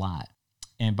because there's a lot.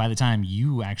 And by the time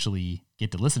you actually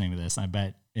get to listening to this, I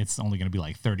bet it's only going to be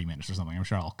like 30 minutes or something. I'm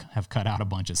sure I'll have cut out a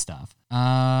bunch of stuff.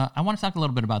 I want to talk a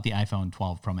little bit about the iPhone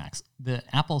 12 Pro Max. The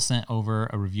Apple sent over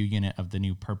a review unit of the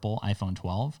new purple iPhone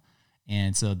 12.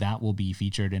 And so that will be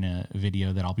featured in a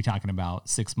video that I'll be talking about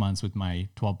 6 months with my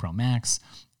 12 Pro Max.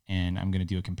 And I'm going to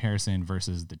do a comparison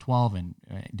versus the 12. And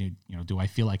do I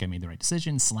feel like I made the right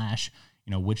decision? /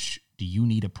 which do you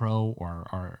need a Pro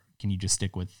or can you just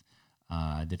stick with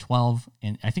the 12?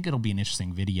 And I think it'll be an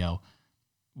interesting video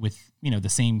with, the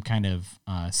same kind of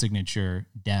signature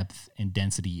depth and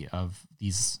density of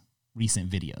these recent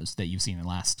videos that you've seen in the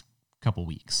last couple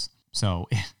weeks. So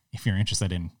if you're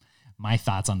interested in my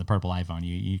thoughts on the purple iPhone,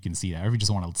 you can see that. Or if you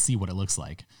just want to see what it looks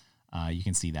like, you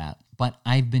can see that. But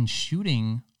I've been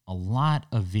shooting a lot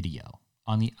of video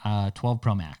on the 12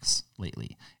 Pro Max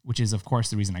lately, which is, of course,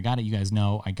 the reason I got it. You guys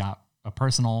know I got a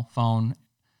personal phone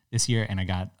this year, and I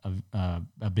got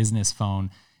a business phone.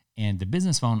 And the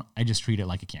business phone, I just treat it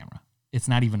like a camera. It's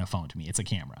not even a phone to me. It's a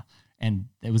camera. And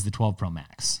it was the 12 Pro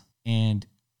Max. And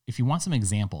if you want some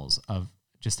examples of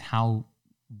just how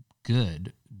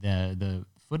good the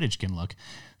footage can look,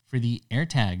 for the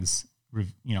AirTags,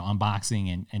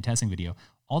 unboxing and testing video,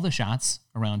 all the shots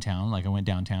around town, like I went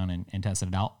downtown and tested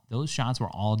it out, those shots were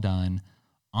all done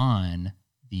on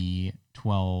the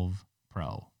 12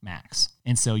 Pro Max.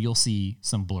 And so you'll see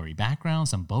some blurry background,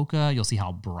 some bokeh. You'll see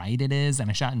how bright it is. And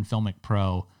I shot in Filmic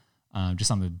Pro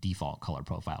just on the default color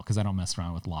profile because I don't mess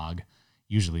around with log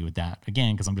usually with that.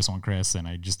 Again, because I'm just on Chris and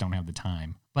I just don't have the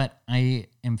time. But I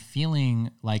am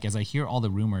feeling like as I hear all the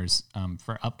rumors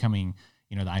for upcoming,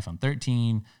 the iPhone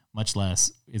 13, much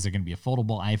less is there going to be a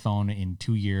foldable iPhone in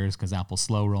 2 years because Apple's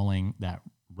slow rolling that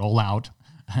rollout.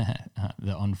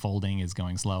 The unfolding is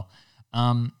going slow.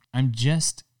 I'm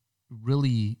just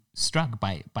really struck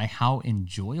by how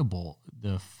enjoyable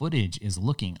the footage is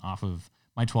looking off of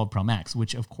my 12 Pro Max,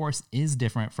 which of course is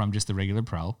different from just the regular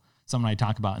Pro, something I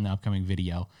talk about in the upcoming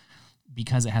video,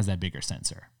 because it has that bigger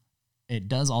sensor. It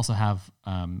does also have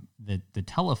the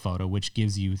telephoto, which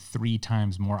gives you 3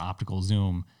 times more optical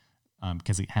zoom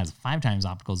because it has 5 times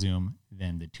optical zoom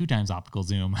than the 2 times optical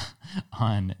zoom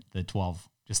on the 12,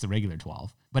 just the regular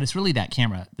 12. But it's really that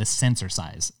camera, the sensor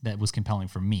size, that was compelling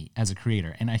for me as a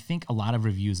creator. And I think a lot of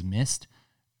reviews missed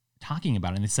talking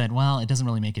about it. And they said, well, it doesn't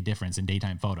really make a difference in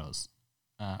daytime photos.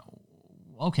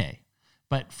 Okay.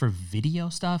 But for video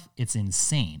stuff, it's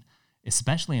insane,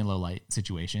 especially in low light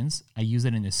situations. I use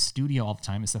it in the studio all the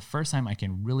time. It's the first time I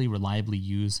can really reliably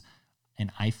use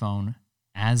an iPhone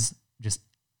as just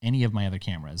any of my other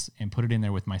cameras and put it in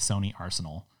there with my Sony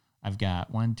arsenal. I've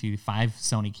got 5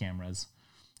 Sony cameras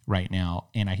right now.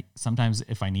 And I sometimes,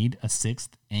 if I need a 6th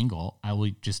angle, I will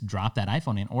just drop that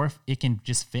iPhone in, or if it can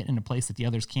just fit in a place that the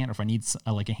others can't, or if I need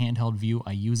a handheld view,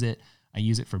 I use it. I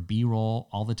use it for B-roll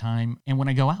all the time. And when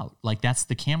I go out, that's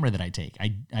the camera that I take.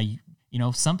 I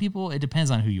some people, it depends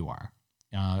on who you are.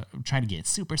 Try to get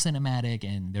super cinematic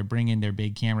and they're bringing their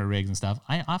big camera rigs and stuff.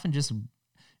 I often just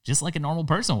like a normal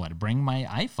person would bring my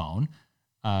iPhone,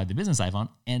 the business iPhone,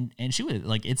 and shoot it.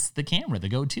 It's the camera, the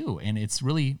go-to, and it's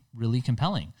really, really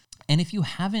compelling. And if you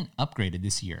haven't upgraded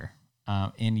this year,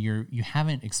 and you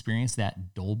haven't experienced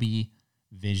that Dolby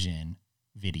Vision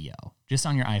video just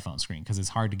on your iPhone screen, because it's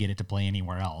hard to get it to play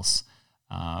anywhere else.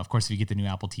 Of course, if you get the new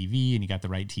Apple TV and you got the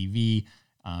right TV,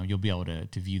 you'll be able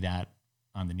to view that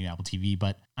on the new Apple TV.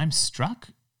 But I'm struck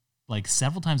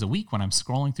several times a week when I'm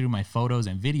scrolling through my photos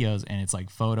and videos, and it's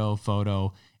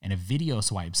photo, and a video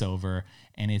swipes over,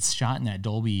 and it's shot in that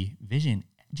Dolby Vision.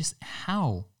 Just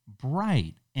how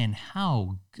bright and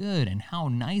how good and how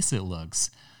nice it looks.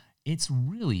 It's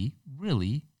really,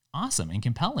 really awesome and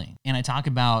compelling. And I talk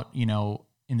about,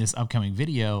 in this upcoming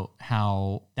video,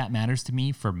 how that matters to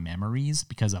me for memories,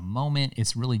 because a moment,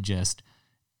 it's really just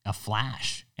a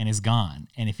flash and it's gone.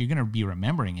 And if you're going to be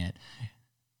remembering it,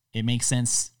 it makes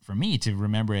sense for me to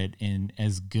remember it in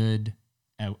as good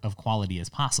of quality as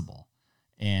possible.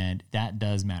 And that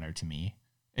does matter to me.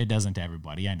 It doesn't to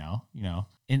everybody, I know,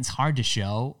 it's hard to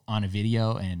show on a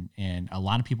video, and a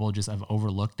lot of people just have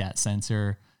overlooked that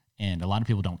sensor And a lot of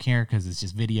people don't care because it's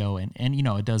just video. And, you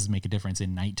know, it does make a difference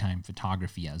in nighttime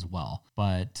photography as well.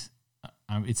 But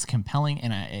it's compelling,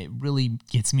 and it really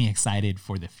gets me excited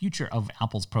for the future of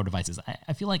Apple's Pro devices.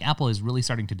 I feel like Apple is really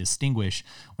starting to distinguish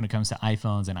when it comes to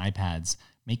iPhones and iPads,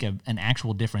 make an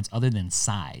actual difference other than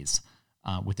size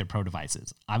with their Pro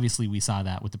devices. Obviously, we saw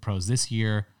that with the Pros this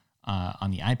year on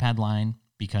the iPad line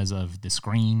because of the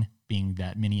screen being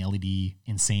that mini LED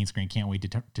insane screen. Can't wait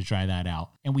to try that out.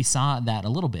 And we saw that a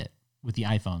little bit with the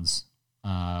iPhones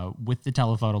with the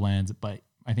telephoto lens, but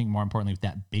I think more importantly with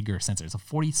that bigger sensor. It's a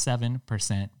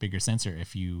 47% bigger sensor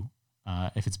if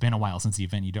it's been a while since the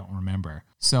event you don't remember.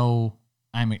 So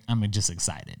I'm just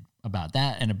excited about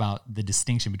that and about the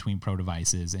distinction between Pro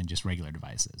devices and just regular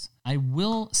devices. I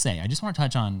will say, I just want to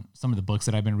touch on some of the books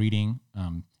that I've been reading,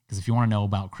 because if you want to know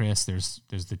about Chris, there's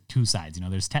the two sides. You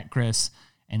know, there's Tech Chris,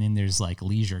 and then there's like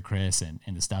Leisure Chris and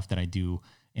the stuff that I do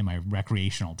in my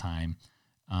recreational time.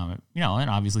 You know, and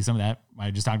obviously some of that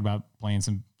I just talked about playing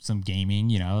some gaming,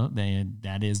 you know,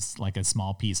 that is like a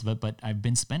small piece of it, but I've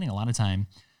been spending a lot of time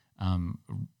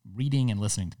reading and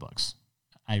listening to books.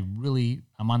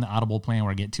 I'm on the Audible plan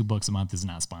where I get 2 books a month. Is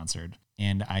not sponsored.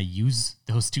 And I use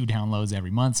those 2 downloads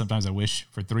every month. Sometimes I wish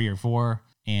for 3 or 4.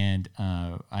 And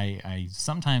I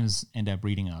sometimes end up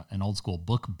reading an old school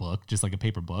book, just like a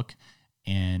paper book.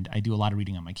 And I do a lot of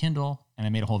reading on my Kindle, and I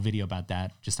made a whole video about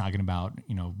that, just talking about,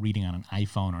 you know, reading on an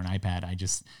iPhone or an iPad.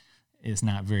 It's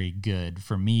not very good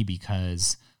for me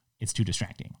because it's too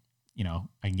distracting. You know,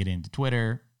 I can get into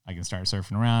Twitter, I can start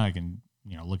surfing around, I can,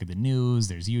 you know, look at the news,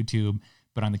 there's YouTube,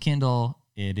 but on the Kindle,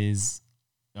 it is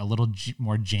a little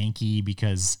more janky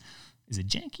because, is it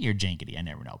janky or jankety? I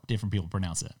never know. Different people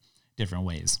pronounce it different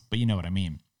ways, but you know what I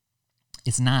mean.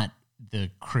 It's not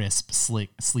the crisp,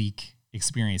 sleek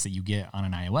experience that you get on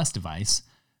an iOS device,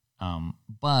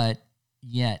 but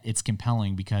yet it's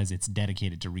compelling because it's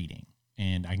dedicated to reading.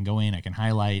 And I can go in, I can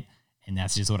highlight, and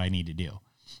that's just what I need to do.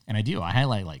 And I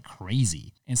highlight like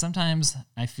crazy. And sometimes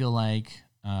I feel like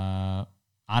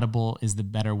Audible is the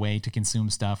better way to consume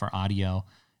stuff, or audio.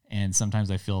 And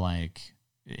sometimes I feel like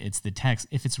it's the text.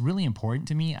 If it's really important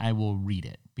to me, I will read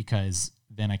it because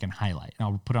then I can highlight, and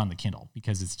I'll put it on the Kindle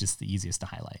because it's just the easiest to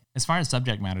highlight. As far as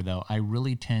subject matter though, I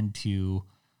really tend to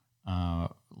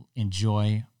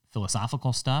enjoy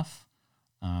philosophical stuff,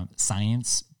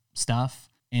 science stuff,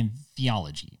 and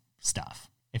theology stuff.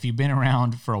 If you've been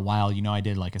around for a while, you know I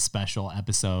did like a special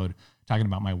episode talking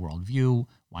about my worldview,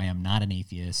 why I'm not an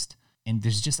atheist. And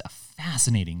there's just a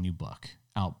fascinating new book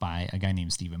out by a guy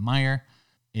named Stephen Meyer.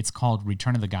 It's called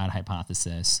Return of the God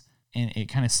Hypothesis. And it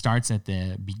kind of starts at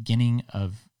the beginning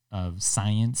of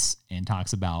science and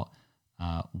talks about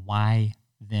why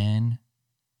then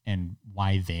and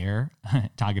why there,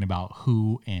 talking about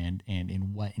who and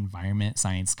in what environment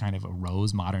science kind of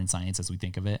arose, modern science as we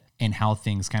think of it, and how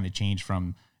things kind of change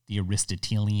from the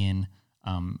Aristotelian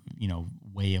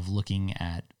way of looking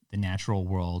at the natural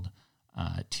world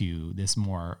to this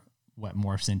more, what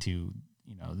morphs into,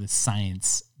 you know, the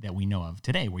science that we know of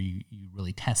today, where you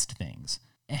really test things.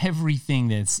 Everything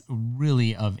that's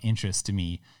really of interest to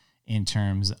me in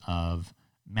terms of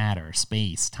matter,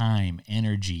 space, time,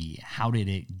 energy, how did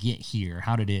it get here?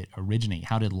 How did it originate?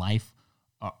 How did life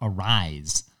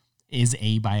arise? Is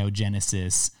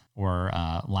abiogenesis, or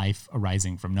life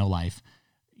arising from no life?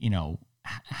 You know,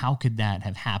 how could that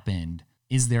have happened?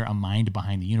 Is there a mind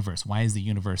behind the universe? Why is the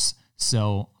universe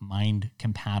so mind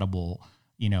compatible?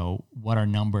 You know, what are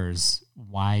numbers?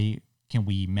 Why can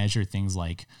we measure things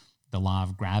like the law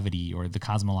of gravity or the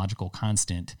cosmological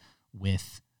constant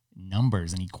with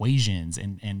numbers and equations?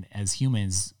 And as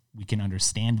humans, we can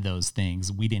understand those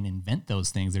things. We didn't invent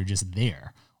those things. They're just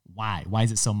there. Why? Why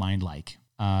is it so mind-like?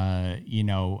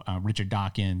 Richard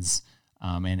Dawkins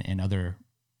and other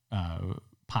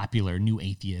popular new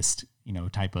atheist, you know,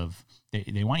 type of,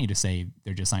 they want you to say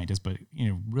they're just scientists, but, you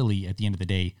know, really at the end of the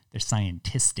day, they're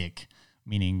scientistic,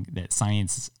 meaning that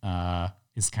science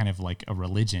is kind of like a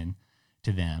religion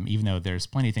to them, even though there's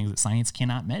plenty of things that science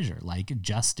cannot measure, like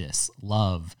justice,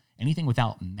 love, anything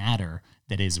without matter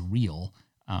that is real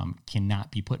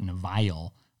cannot be put in a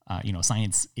vial.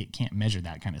 Science, it can't measure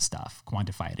that kind of stuff,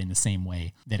 quantify it in the same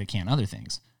way that it can other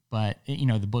things. But,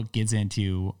 the book gets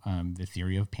into the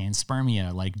theory of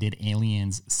panspermia, like did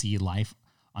aliens see life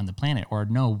on the planet? Or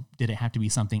no, did it have to be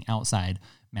something outside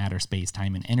matter, space,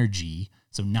 time, and energy,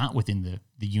 so not within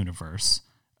the universe?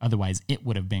 Otherwise, it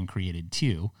would have been created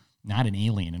too. Not an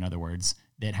alien, in other words,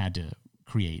 that had to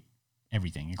create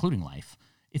everything, including life.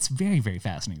 It's very, very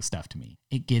fascinating stuff to me.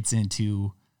 It gets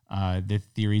into the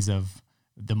theories of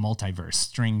the multiverse,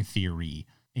 string theory.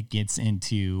 It gets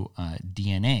into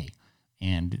DNA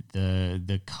and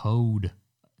the code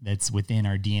that's within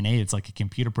our DNA. It's like a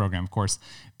computer program. Of course,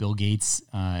 Bill Gates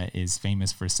is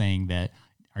famous for saying that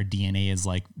our DNA is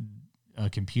like a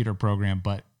computer program,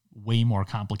 but way more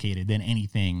complicated than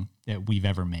anything that we've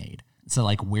ever made. So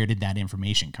like, where did that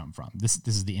information come from? This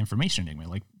is the information enigma.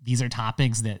 Like, these are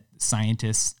topics that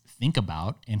scientists think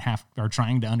about and are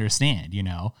trying to understand,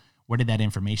 where did that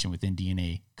information within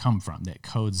DNA come from that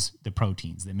codes the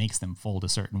proteins, that makes them fold a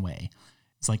certain way?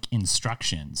 It's like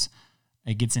instructions.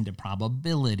 It gets into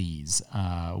probabilities.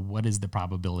 What is the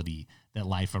probability that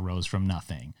life arose from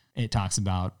nothing? It talks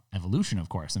about evolution, of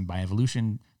course. And by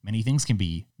evolution, many things can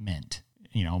be meant,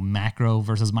 macro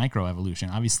versus micro evolution.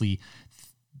 Obviously,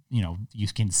 you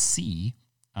can see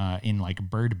in like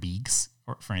bird beaks,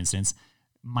 or for instance,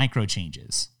 micro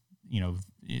changes,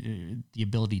 the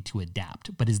ability to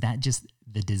adapt. But is that just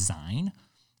the design?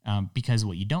 Because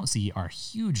what you don't see are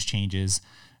huge changes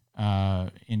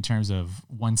in terms of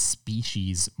one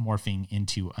species morphing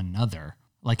into another.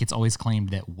 Like, it's always claimed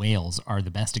that whales are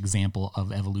the best example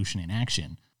of evolution in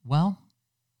action. Well,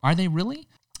 are they really?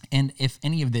 And if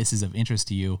any of this is of interest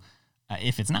to you,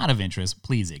 if it's not of interest,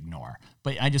 please ignore.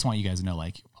 But I just want you guys to know,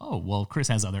 like, oh, well, Chris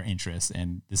has other interests,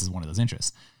 and this is one of those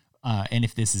interests. And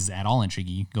if this is at all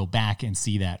intriguing, you can go back and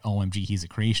see that OMG, He's a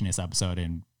Creationist episode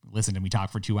and listen to me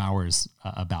talk for 2 hours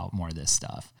about more of this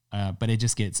stuff. But it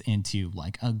just gets into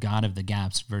like a God of the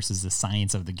gaps versus the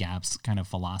science of the gaps kind of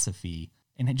philosophy,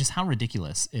 and just how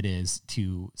ridiculous it is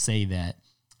to say that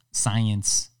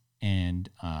science and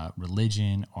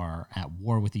religion are at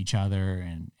war with each other,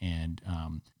 and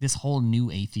this whole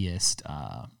new atheist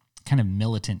kind of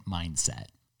militant mindset.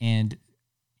 And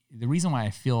the reason why I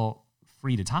feel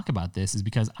free to talk about this is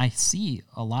because I see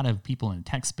a lot of people in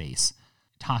tech space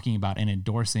talking about and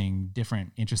endorsing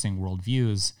different interesting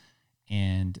worldviews.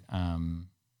 And,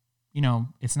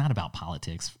 it's not about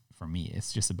politics for me.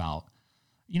 It's just about,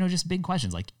 just big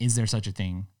questions like, is there such a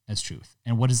thing as truth?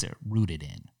 And what is it rooted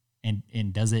in?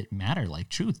 And does it matter? Like,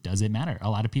 truth, does it matter? A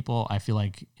lot of people, I feel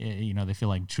like, they feel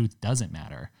like truth doesn't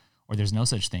matter, or there's no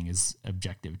such thing as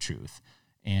objective truth.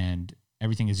 And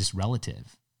everything is just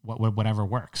relative, whatever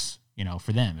works,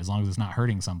 for them, as long as it's not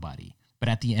hurting somebody. But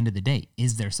at the end of the day,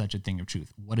 is there such a thing of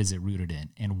truth? What is it rooted in,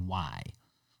 and why?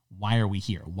 Why are we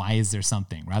here? Why is there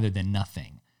something rather than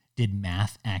nothing? Did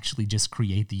math actually just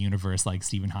create the universe like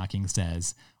Stephen Hawking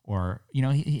says? Or,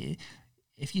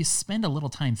 if you spend a little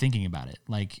time thinking about it,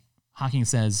 like Hawking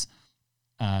says,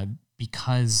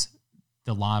 because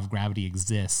the law of gravity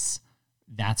exists,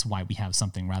 that's why we have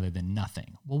something rather than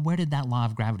nothing. Well, where did that law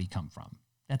of gravity come from?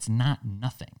 That's not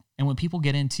nothing. And when people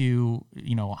get into,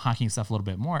 Hawking stuff a little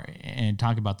bit more and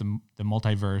talk about the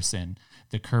multiverse and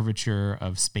the curvature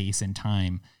of space and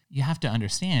time, you have to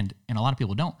understand, and a lot of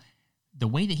people don't, the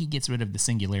way that he gets rid of the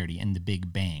singularity and the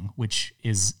Big Bang, which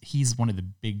is, he's one of the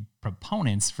big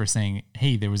proponents for saying,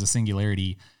 hey, there was a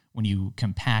singularity when you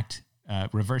compact,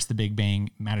 reverse the Big Bang,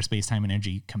 matter, space, time, and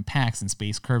energy compacts and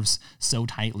space curves so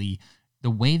tightly. The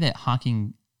way that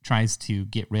Hawking tries to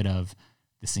get rid of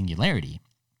the singularity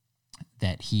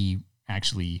that he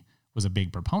actually was a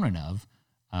big proponent of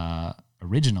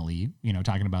originally,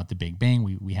 talking about the Big Bang,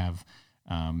 we have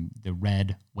the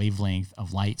red wavelength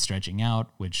of light stretching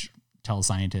out, which tells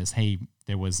scientists, hey,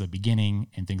 there was a beginning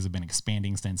and things have been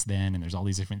expanding since then. And there's all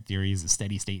these different theories. The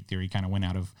steady state theory kind of went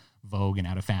out of vogue and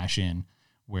out of fashion,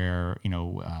 where,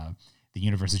 the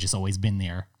universe has just always been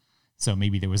there. So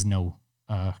maybe there was no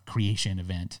creation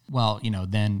event. Well,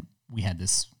 then we had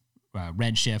this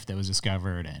redshift that was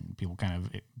discovered, and people kind of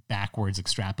backwards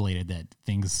extrapolated that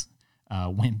things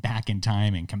went back in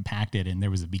time and compacted, and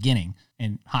there was a beginning.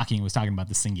 And Hawking was talking about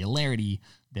the singularity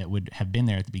that would have been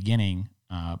there at the beginning,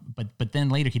 but then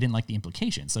later he didn't like the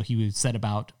implication, so he would set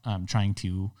about trying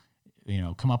to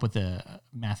come up with a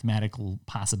mathematical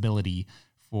possibility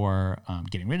for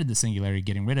getting rid of the singularity,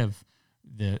 getting rid of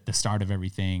the start of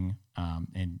everything,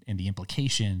 and the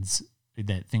implications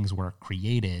that things were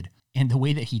created. And the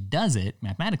way that he does it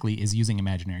mathematically is using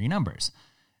imaginary numbers.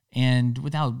 And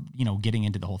without, getting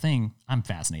into the whole thing, I'm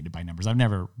fascinated by numbers. I've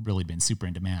never really been super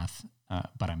into math,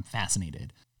 but I'm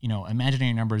fascinated.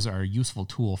 Imaginary numbers are a useful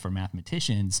tool for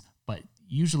mathematicians, but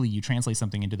usually you translate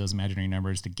something into those imaginary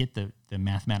numbers to get the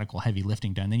mathematical heavy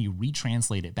lifting done. Then you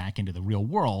retranslate it back into the real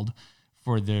world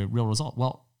for the real result.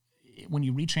 Well, when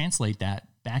you retranslate that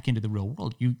back into the real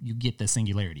world, you get the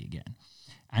singularity again.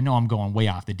 I know I'm going way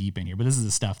off the deep end here, but this is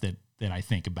the stuff that I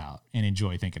think about and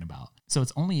enjoy thinking about. So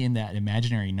it's only in that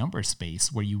imaginary number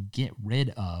space where you get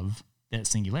rid of that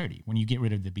singularity, when you get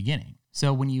rid of the beginning.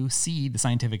 So when you see the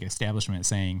scientific establishment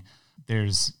saying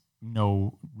there's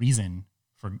no reason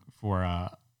for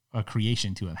a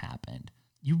creation to have happened,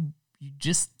 you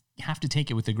just have to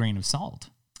take it with a grain of salt.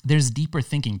 there's deeper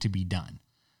thinking to be done,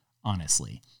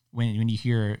 honestly. When you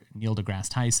hear Neil deGrasse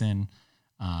Tyson,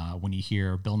 when you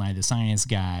hear Bill Nye the Science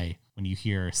Guy, when you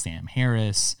hear Sam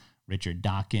Harris, Richard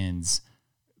Dawkins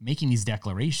making these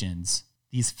declarations,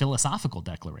 these philosophical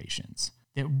declarations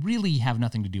that really have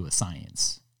nothing to do with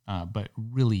science, but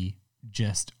really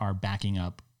just are backing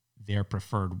up their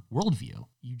preferred worldview,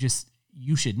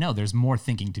 you should know there's more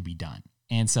thinking to be done.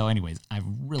 And so anyways, I've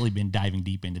really been diving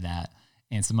deep into that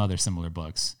and some other similar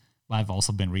books. I've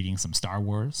also been reading some Star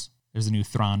Wars. There's a new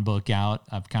Thrawn book out.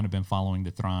 I've kind of been following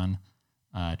the Thrawn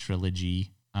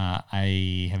trilogy.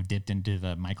 I have dipped into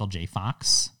the Michael J.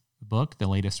 Fox book, the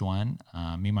latest one.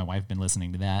 Me and my wife have been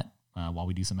listening to that while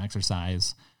we do some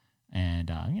exercise.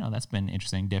 And, that's been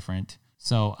interesting, different.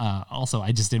 So also,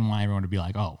 I just didn't want everyone to be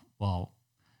like, oh, well,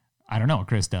 I don't know what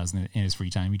Chris does in his free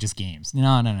time. He just games.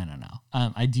 No.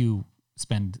 I do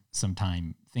spend some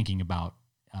time thinking about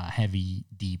heavy,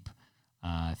 deep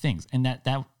things. And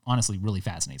that honestly really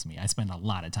fascinates me. I spend a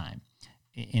lot of time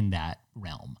in that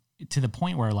realm, to the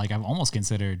point where like I've almost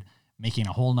considered making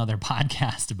a whole nother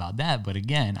podcast about that. But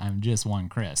again, I'm just one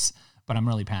Chris, but I'm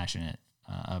really passionate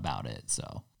about it.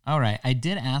 So, all right. I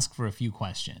did ask for a few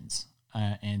questions.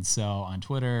 And so on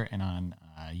Twitter and on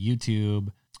YouTube,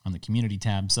 on the community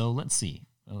tab. So let's see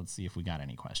if we got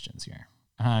any questions here.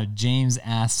 James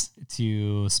asks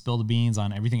to spill the beans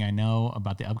on everything I know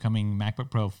about the upcoming MacBook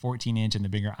Pro 14-inch and the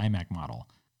bigger iMac model.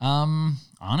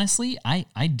 Honestly,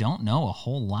 I don't know a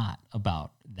whole lot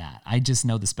about that. I just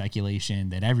know the speculation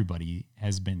that everybody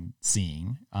has been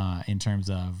seeing in terms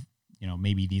of,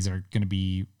 maybe these are going to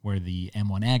be where the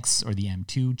M1X or the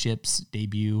M2 chips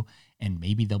debut, and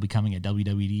maybe they'll be coming at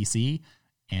WWDC,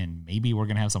 and maybe we're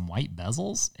going to have some white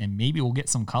bezels, and maybe we'll get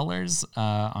some colors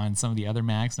on some of the other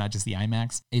Macs, not just the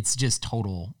iMacs. It's just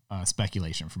total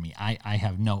speculation for me. I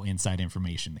have no inside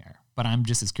information there, but I'm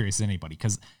just as curious as anybody,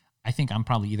 because I think I'm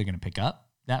probably either going to pick up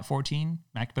that 14,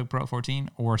 MacBook Pro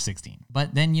 14 or 16.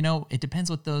 But then, it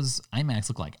depends what those iMacs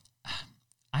look like.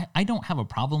 I don't have a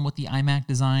problem with the iMac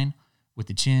design, with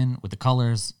the chin, with the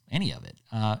colors, any of it.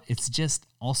 It's just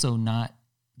also not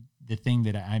the thing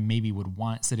that I maybe would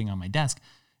want sitting on my desk,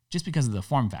 just because of the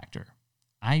form factor.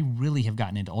 I really have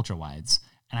gotten into ultra wides,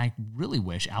 and I really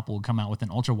wish Apple would come out with an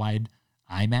ultra wide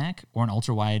iMac or an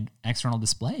ultra wide external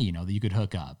display, that you could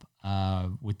hook up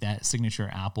with that signature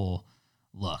Apple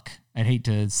look. I'd hate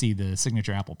to see the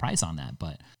signature Apple price on that,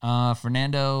 but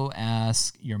Fernando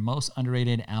asks, your most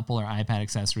underrated Apple or iPad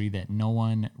accessory that no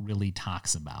one really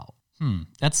talks about.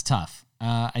 That's tough.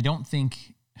 I don't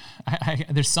think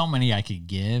there's so many I could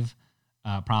give.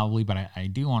 Probably, but I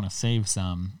do want to save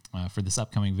some for this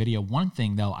upcoming video. One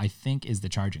thing, though, I think is the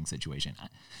charging situation.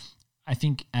 I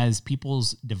think as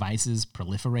people's devices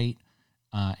proliferate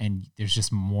and there's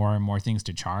just more and more things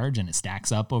to charge, and it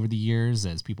stacks up over the years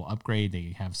as people upgrade,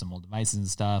 they have some old devices and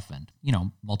stuff, and,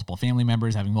 multiple family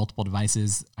members having multiple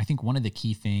devices. I think one of the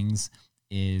key things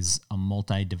is a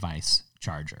multi-device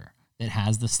charger that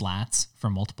has the slats for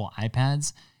multiple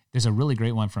iPads. There's a really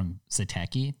great one from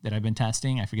Satechi that I've been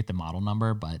testing. I forget the model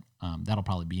number, but that'll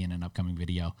probably be in an upcoming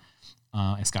video.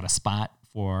 It's got a spot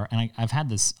for, and I've had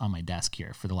this on my desk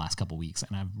here for the last couple weeks,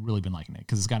 and I've really been liking it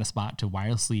because it's got a spot to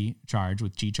wirelessly charge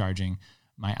with G charging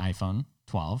my iPhone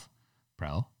 12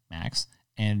 Pro Max,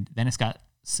 and then it's got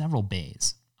several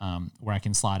bays where I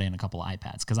can slot in a couple of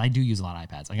iPads, because I do use a lot of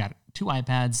iPads. I got 2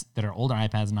 iPads that are older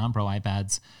iPads, non-Pro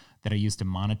iPads, that I use to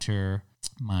monitor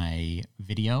my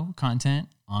video content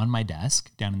on my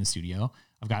desk down in the studio.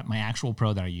 I've got my actual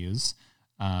Pro that I use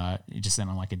just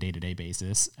on like a day-to-day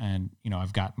basis. And,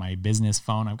 I've got my business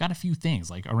phone. I've got a few things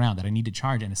like around that I need to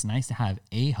charge. And it's nice to have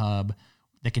a hub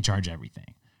that can charge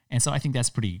everything. And so I think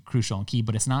that's pretty crucial and key,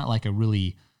 but it's not like a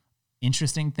really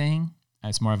interesting thing.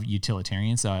 It's more of a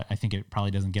utilitarian. So I think it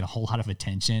probably doesn't get a whole lot of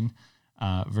attention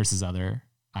versus other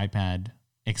iPad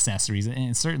accessories.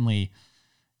 And certainly,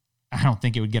 I don't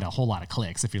think it would get a whole lot of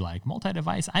clicks if you're like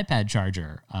multi-device iPad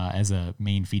charger as a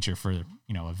main feature for,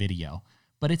 a video.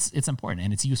 But it's important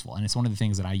and it's useful. And it's one of the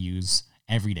things that I use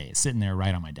every day. It's sitting there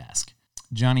right on my desk.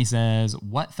 Johnny says,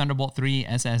 what Thunderbolt 3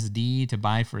 SSD to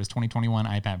buy for his 2021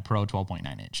 iPad Pro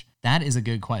 12.9 inch? That is a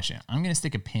good question. I'm going to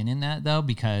stick a pin in that, though,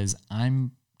 because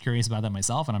I'm curious about that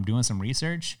myself and I'm doing some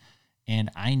research and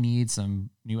I need some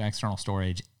new external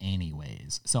storage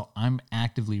anyways. So I'm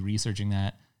actively researching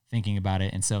that, thinking about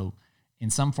it. And so in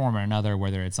some form or another,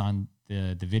 whether it's on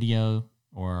the video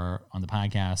or on the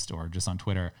podcast or just on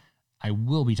Twitter, I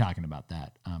will be talking about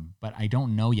that. But I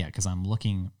don't know yet because I'm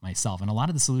looking myself. And a lot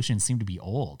of the solutions seem to be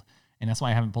old. And that's why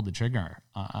I haven't pulled the trigger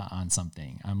on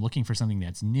something. I'm looking for something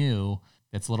that's new,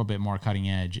 that's a little bit more cutting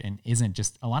edge and isn't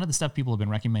just a lot of the stuff people have been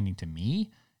recommending to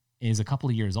me is a couple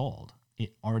of years old.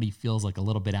 It already feels like a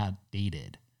little bit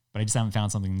outdated, but I just haven't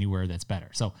found something newer that's better.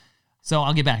 So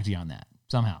I'll get back to you on that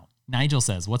somehow. Nigel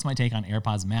says, what's my take on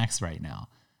AirPods Max right now?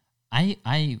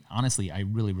 I honestly, I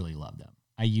really, really love them.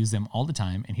 I use them all the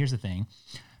time. And here's the thing.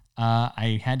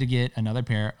 I had to get another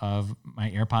pair of my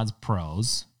AirPods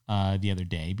Pros the other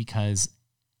day because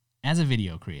as a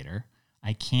video creator,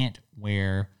 I can't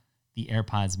wear the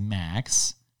AirPods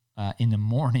Max in the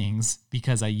mornings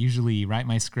because I usually write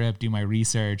my script, do my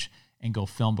research, and go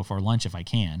film before lunch if I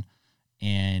can.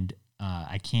 And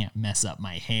I can't mess up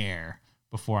my hair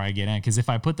before I get in, because if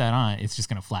I put that on, it's just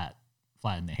going to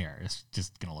flatten the hair. It's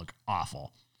just going to look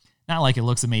awful. Not like it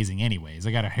looks amazing anyways.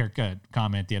 I got a haircut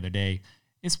comment the other day.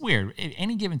 It's weird.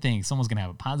 Any given thing, someone's going to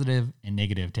have a positive and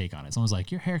negative take on it. Someone's like,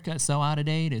 your haircut's so out of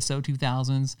date. It's so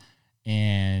 2000s.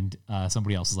 And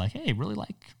somebody else is like, hey, really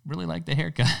like the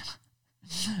haircut.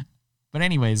 But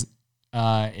anyways,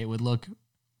 it would look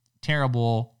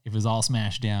terrible if it was all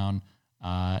smashed down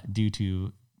due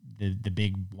to the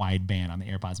big wide band on the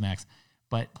AirPods Max.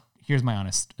 But here's my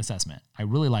honest assessment. I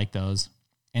really like those.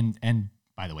 And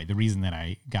by the way, the reason that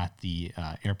I got the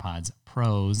AirPods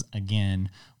Pros again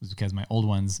was because my old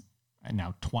ones,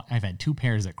 now I've had 2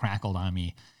 pairs that crackled on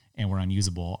me and were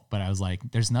unusable, but I was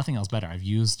like, there's nothing else better. I've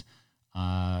used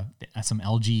some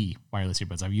LG wireless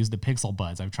earbuds. I've used the Pixel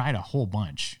Buds. I've tried a whole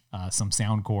bunch, some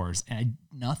Soundcores, and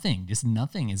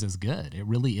nothing is as good. It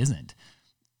really isn't.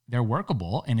 They're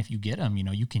workable, and if you get them,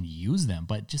 you can use them,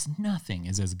 but just nothing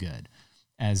is as good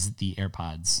as the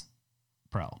AirPods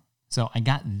Pro. So I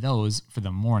got those for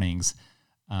the mornings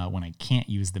when I can't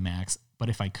use the Max, but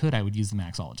if I could, I would use the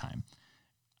Max all the time.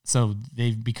 So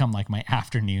they've become like my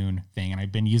afternoon thing, and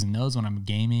I've been using those when I'm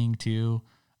gaming too.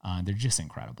 They're just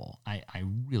incredible. I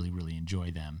really, really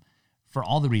enjoy them for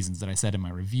all the reasons that I said in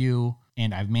my review,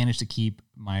 and I've managed to keep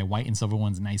my white and silver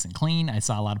ones nice and clean. I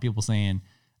saw a lot of people saying,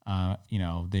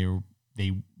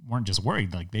 they weren't just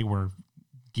worried, like they were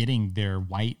getting their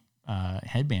white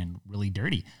headband really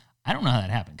dirty. I don't know how that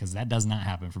happened, because that does not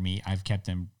happen for me. I've kept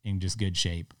them in just good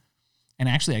shape. And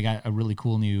actually, I got a really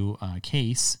cool new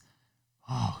case.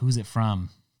 Oh, who's it from?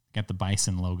 Got the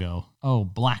bison logo. Oh,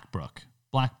 Blackbrook.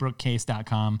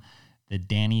 Blackbrookcase.com. The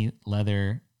Danny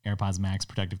Leather AirPods Max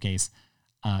protective case.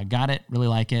 Got it. Really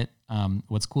like it.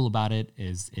 What's cool about it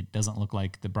is it doesn't look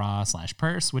like the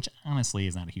bra/purse, which honestly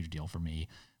is not a huge deal for me,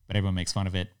 but everyone makes fun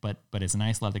of it. But it's a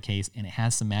nice leather case, and it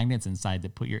has some magnets inside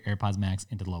that put your AirPods Max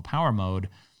into the low power mode,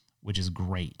 which is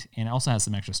great. And it also has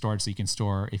some extra storage, so you can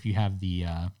store, if you have the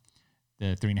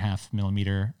 3.5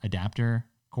 millimeter adapter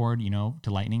cord,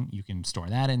 to Lightning, you can store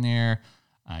that in there.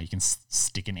 You can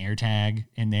stick an AirTag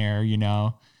in there,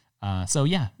 So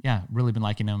yeah, really been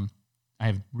liking them. I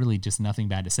have really just nothing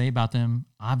bad to say about them.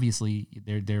 Obviously,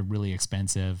 they're really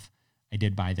expensive. I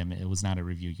did buy them. It was not a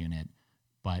review unit,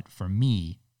 but for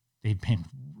me, they've been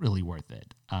really worth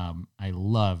it. I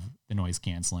love the noise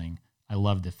canceling. I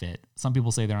love the fit. Some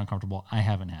people say they're uncomfortable. I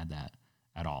haven't had that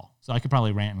at all. So I could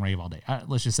probably rant and rave all day.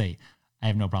 Let's just say I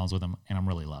have no problems with them, and I'm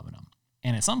really loving them.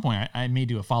 And at some point, I may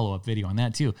do a follow-up video on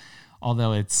that too.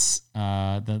 Although it's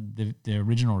the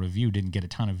original review didn't get a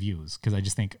ton of views, because I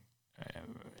just think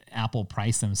Apple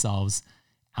priced themselves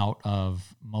out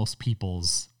of most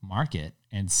people's market.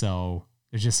 And so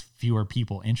there's just fewer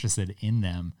people interested in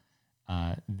them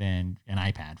than an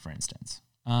iPad, for instance.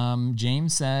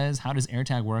 James says, how does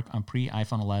AirTag work on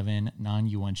pre-iPhone 11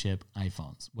 non-U1 chip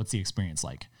iPhones? What's the experience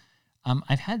like?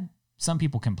 I've had some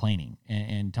people complaining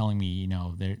and telling me,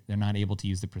 they're not able to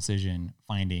use the precision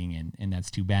finding, and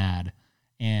that's too bad.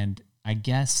 And I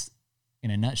guess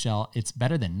in a nutshell, it's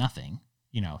better than nothing,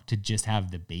 to just have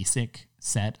the basic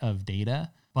set of data.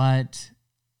 But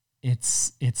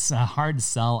it's a hard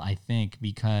sell, I think,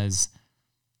 because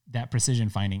that precision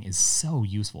finding is so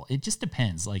useful. It just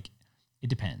depends. It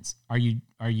depends. Are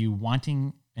you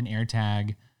wanting an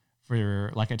AirTag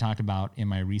for, like I talked about in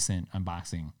my recent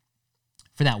unboxing,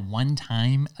 for that one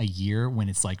time a year when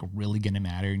it's like really going to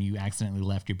matter and you accidentally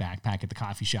left your backpack at the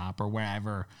coffee shop or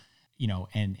wherever,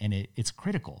 and it's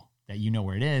critical that you know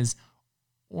where it is,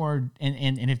 or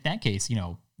and if that case,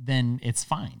 then it's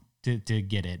fine to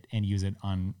get it and use it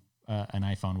on an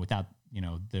iPhone without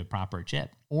the proper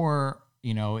chip. Or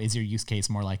is your use case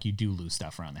more like you do lose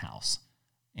stuff around the house,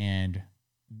 and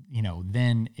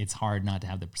then it's hard not to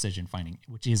have the precision finding,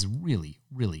 which is really,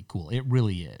 really cool. It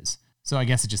really is. So I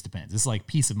guess it just depends. It's like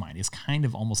peace of mind. It's kind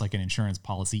of almost like an insurance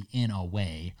policy in a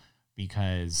way,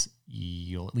 because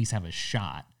you'll at least have a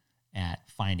shot at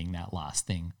finding that lost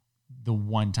thing the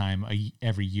one time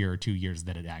every year or 2 years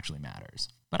that it actually matters.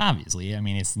 But obviously,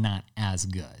 it's not as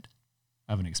good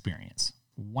of an experience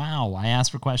Wow, I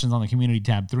asked for questions on the community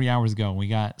tab 3 hours ago. We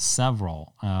got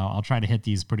several. I'll try to hit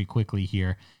these pretty quickly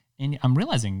here. And I'm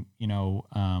realizing,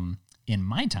 in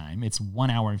my time, it's 1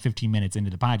 hour and 15 minutes into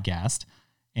the podcast.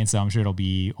 And so I'm sure it'll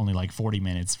be only like 40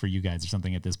 minutes for you guys or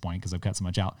something at this point because I've cut so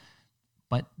much out.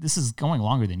 But this is going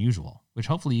longer than usual, which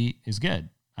hopefully is good.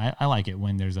 I like it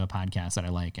when there's a podcast that I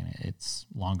like and it's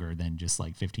longer than just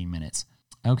like 15 minutes.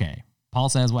 Okay. Paul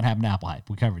says, what happened to Apple Hype?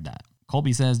 We covered that.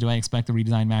 Colby says, do I expect the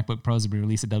redesigned MacBook Pros to be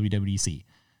released at WWDC?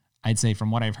 I'd say from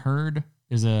what I've heard,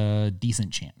 there's a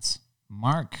decent chance.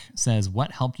 Mark says,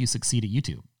 what helped you succeed at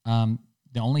YouTube?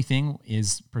 The only thing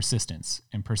is persistence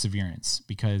and perseverance,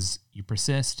 because you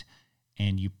persist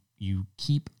and you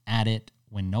keep at it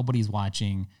when nobody's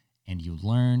watching, and you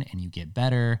learn and you get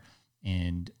better,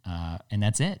 and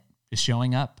that's it. Just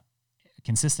showing up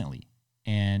consistently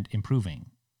and improving,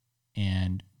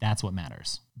 and that's what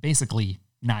matters. Basically,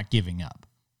 not giving up,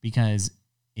 because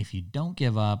if you don't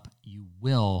give up, you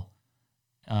will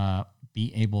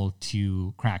be able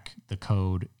to crack the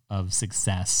code of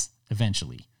success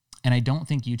eventually. And I don't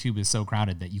think YouTube is so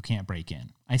crowded that you can't break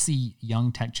in. I see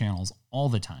young tech channels all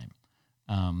the time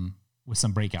with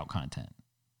some breakout content.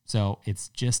 So it's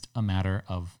just a matter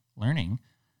of learning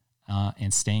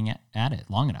and staying at it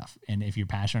long enough. And if you're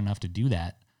passionate enough to do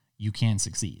that, you can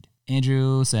succeed.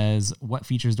 Andrew says, what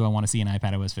features do I want to see in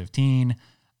iPadOS 15?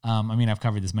 I've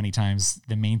covered this many times.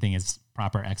 The main thing is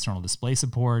proper external display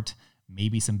support,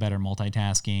 maybe some better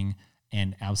multitasking,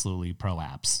 and absolutely pro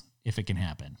apps, if it can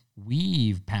happen.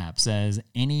 Weave Pap says,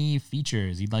 any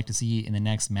features you'd like to see in the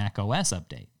next Mac OS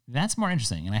update? That's more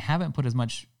interesting, and I haven't put as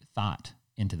much thought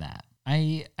into that.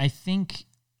 I think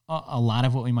a lot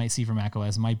of what we might see from Mac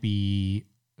OS might be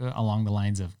along the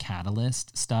lines of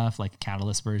Catalyst stuff, like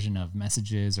Catalyst version of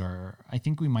messages, or I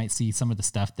think we might see some of the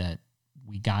stuff that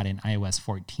we got in iOS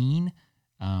 14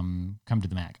 come to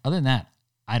the Mac. Other than that,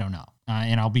 I don't know,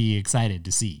 and I'll be excited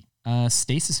to see.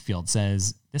 Stasis Field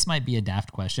says, this might be a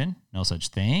daft question, no such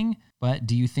thing, but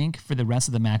do you think for the rest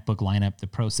of the MacBook lineup, the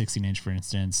Pro 16-inch, for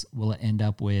instance, will it end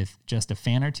up with just a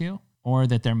fan or two? Or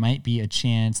that there might be a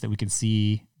chance that we could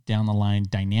see down the line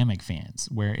dynamic fans,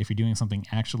 where if you're doing something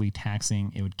actually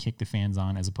taxing, it would kick the fans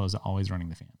on as opposed to always running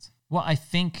the fans? Well, I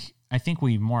think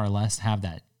we more or less have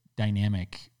that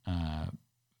dynamic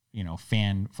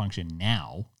fan function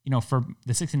now. For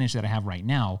the 16-inch that I have right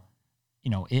now,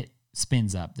 it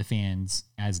spins up the fans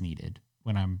as needed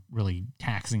when I'm really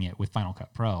taxing it with Final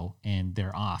Cut Pro, and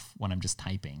they're off when I'm just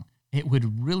typing. It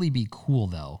would really be cool,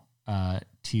 though,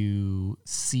 to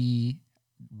see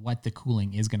what the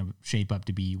cooling is going to shape up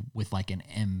to be with like an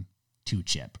M2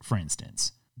 chip, for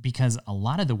instance, because a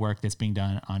lot of the work that's being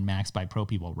done on Macs by pro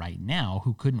people right now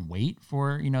who couldn't wait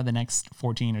for, the next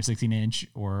 14 or 16-inch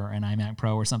or an iMac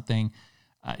Pro or something,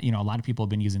 a lot of people have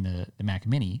been using the Mac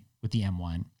Mini with the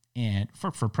M1 and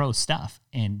for pro stuff,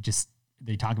 and just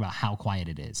they talk about how quiet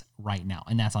it is right now,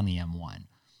 and that's on the M1.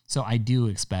 So I do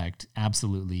expect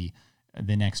absolutely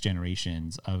the next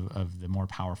generations of the more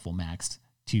powerful Macs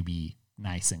to be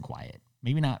nice and quiet.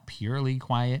 Maybe not purely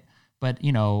quiet, but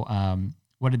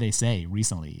what did they say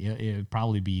recently? It would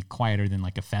probably be quieter than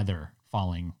like a feather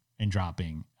falling and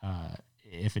dropping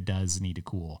if it does need to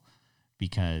cool,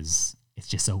 because it's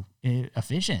just so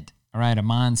efficient. All right,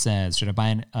 Aman says, should I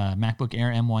buy a MacBook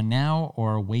Air M1 now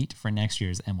or wait for next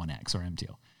year's M1X or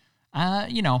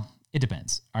M2? It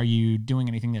depends. Are you doing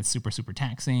anything that's super, super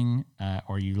taxing?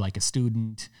 Or are you like a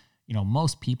student?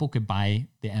 Most people could buy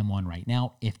the M1 right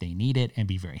now if they need it and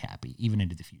be very happy, even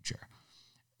into the future.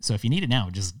 So if you need it now,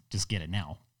 just get it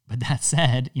now. But that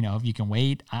said, if you can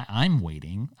wait, I'm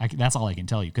waiting. That's all I can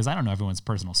tell you, because I don't know everyone's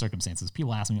personal circumstances.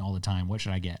 People ask me all the time, what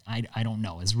should I get? I don't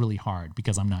know. It's really hard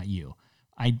because I'm not you.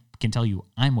 I can tell you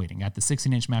I'm waiting. I got the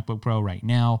 16-inch MacBook Pro right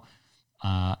now,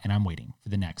 and I'm waiting for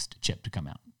the next chip to come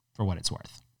out for what it's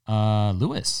worth.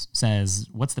 Lewis says,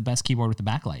 what's the best keyboard with the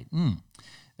backlight?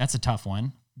 That's a tough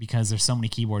one because there's so many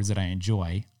keyboards that I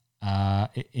enjoy.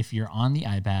 If you're on the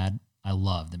iPad, I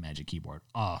love the Magic Keyboard.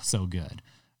 Oh, so good.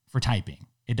 For typing,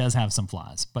 it does have some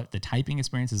flaws, but the typing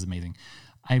experience is amazing.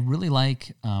 I really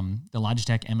like the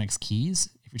Logitech MX keys.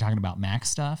 If you're talking about Mac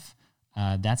stuff,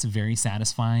 that's very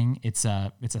satisfying. It's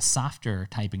a softer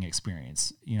typing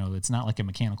experience. It's not like a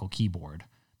mechanical keyboard.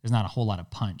 There's not a whole lot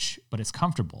of punch, but it's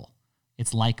comfortable.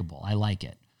 It's likable. I like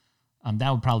it.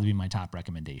 That would probably be my top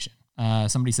recommendation.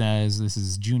 Somebody says, this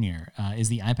is Junior, is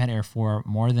the iPad Air 4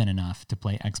 more than enough to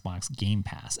play Xbox Game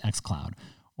Pass, xCloud?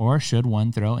 Or should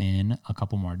one throw in a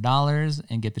couple more dollars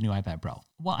and get the new iPad Pro?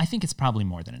 Well, I think it's probably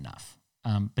more than enough.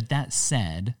 But that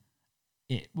said,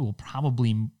 it will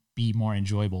probably be more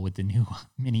enjoyable with the new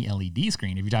mini LED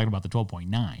screen if you're talking about the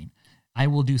 12.9. I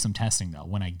will do some testing though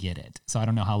when I get it. So I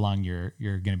don't know how long you're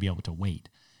going to be able to wait,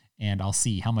 and I'll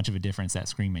see how much of a difference that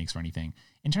screen makes for anything.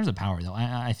 In terms of power though,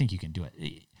 I think you can do it.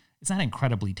 It's not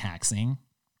incredibly taxing,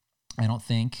 I don't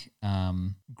think,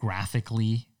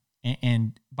 graphically.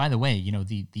 And by the way,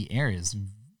 the Air is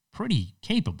pretty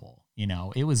capable.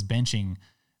 It was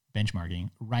benchmarking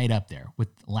right up there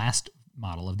with the last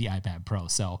model of the iPad Pro.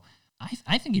 So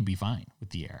I think you'd be fine with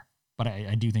the Air, but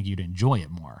I do think you'd enjoy it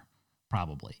more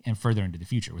probably and further into the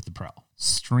future with the Pro.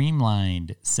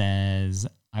 Streamlined says,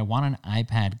 I want an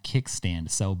iPad kickstand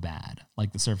so bad,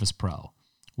 like the Surface Pro.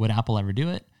 Would Apple ever do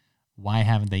it? Why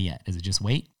haven't they yet? Is it just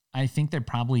wait? I think they're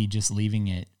probably just leaving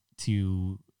it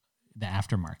to the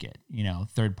aftermarket,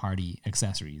 third-party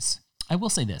accessories. I will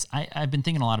say this. I've been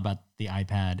thinking a lot about the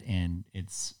iPad and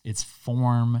its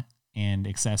form and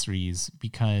accessories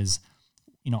because,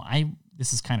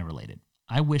 this is kind of related.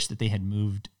 I wish that they had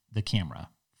moved the camera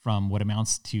from what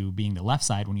amounts to being the left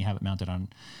side when you have it mounted on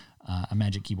a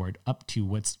Magic Keyboard up to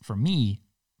what's, for me,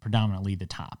 predominantly the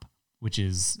top, which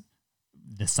is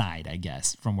the side, I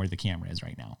guess, from where the camera is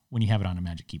right now when you have it on a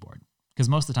Magic Keyboard. Because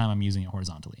most of the time I'm using it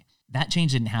horizontally. That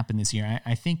change didn't happen this year.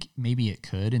 I think maybe it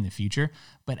could in the future,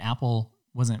 but Apple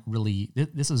wasn't really,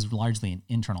 this was largely an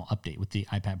internal update with the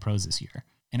iPad Pros this year.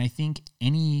 And I think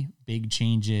any big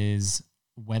changes,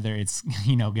 whether it's,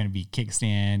 going to be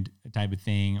kickstand type of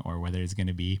thing, or whether it's going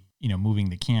to be, moving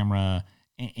the camera,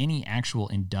 any actual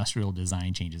industrial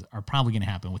design changes are probably going to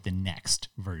happen with the next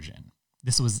version.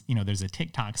 This was, there's a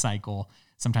TikTok cycle.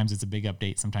 Sometimes it's a big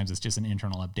update. Sometimes it's just an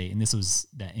internal update. And this was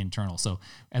that internal. So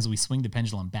as we swing the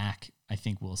pendulum back, I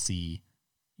think we'll see,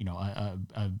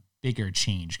 a bigger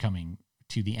change coming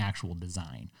to the actual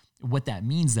design. What that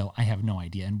means though, I have no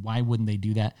idea. And why wouldn't they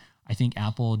do that? I think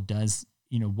Apple does,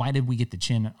 why did we get the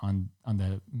chin on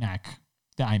the Mac,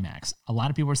 the iMacs? A lot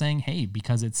of people are saying, hey,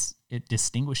 because it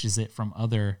distinguishes it from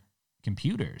other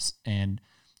computers. And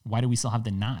why do we still have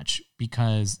the notch?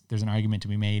 Because there's an argument to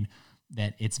be made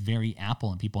that it's very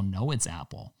Apple and people know it's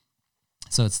Apple.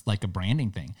 So it's like a branding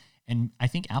thing. And I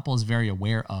think Apple is very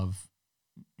aware of,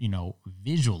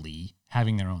 visually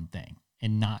having their own thing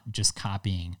and not just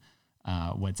copying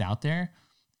what's out there.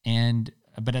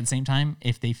 But at the same time,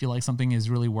 if they feel like something is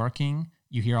really working,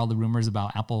 you hear all the rumors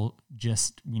about Apple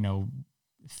just,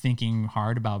 thinking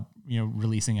hard about,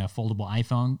 releasing a foldable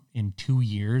iPhone in 2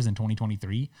 years in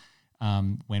 2023.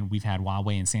 When we've had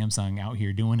Huawei and Samsung out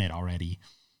here doing it already.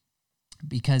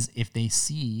 Because if they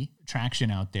see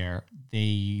traction out there,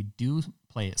 they do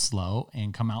play it slow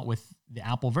and come out with the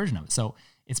Apple version of it. So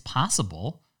it's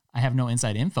possible. I have no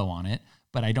inside info on it,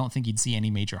 but I don't think you'd see any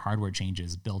major hardware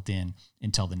changes built in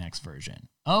until the next version.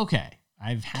 Okay,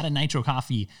 I've had a nitro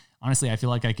coffee. Honestly, I feel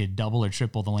like I could double or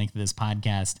triple the length of this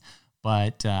podcast,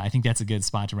 but I think that's a good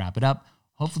spot to wrap it up.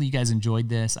 Hopefully you guys enjoyed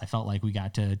this. I felt like we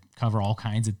got to cover all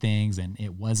kinds of things, and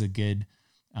it was a good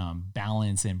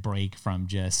balance and break from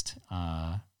just,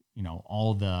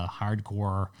 all the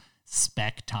hardcore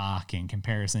spec talk and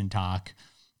comparison talk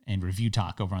and review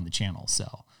talk over on the channel.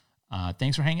 So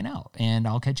thanks for hanging out, and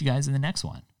I'll catch you guys in the next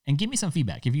one. And give me some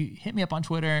feedback. If you hit me up on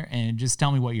Twitter and just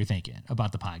tell me what you're thinking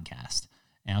about the podcast,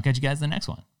 and I'll catch you guys in the next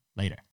one. Later.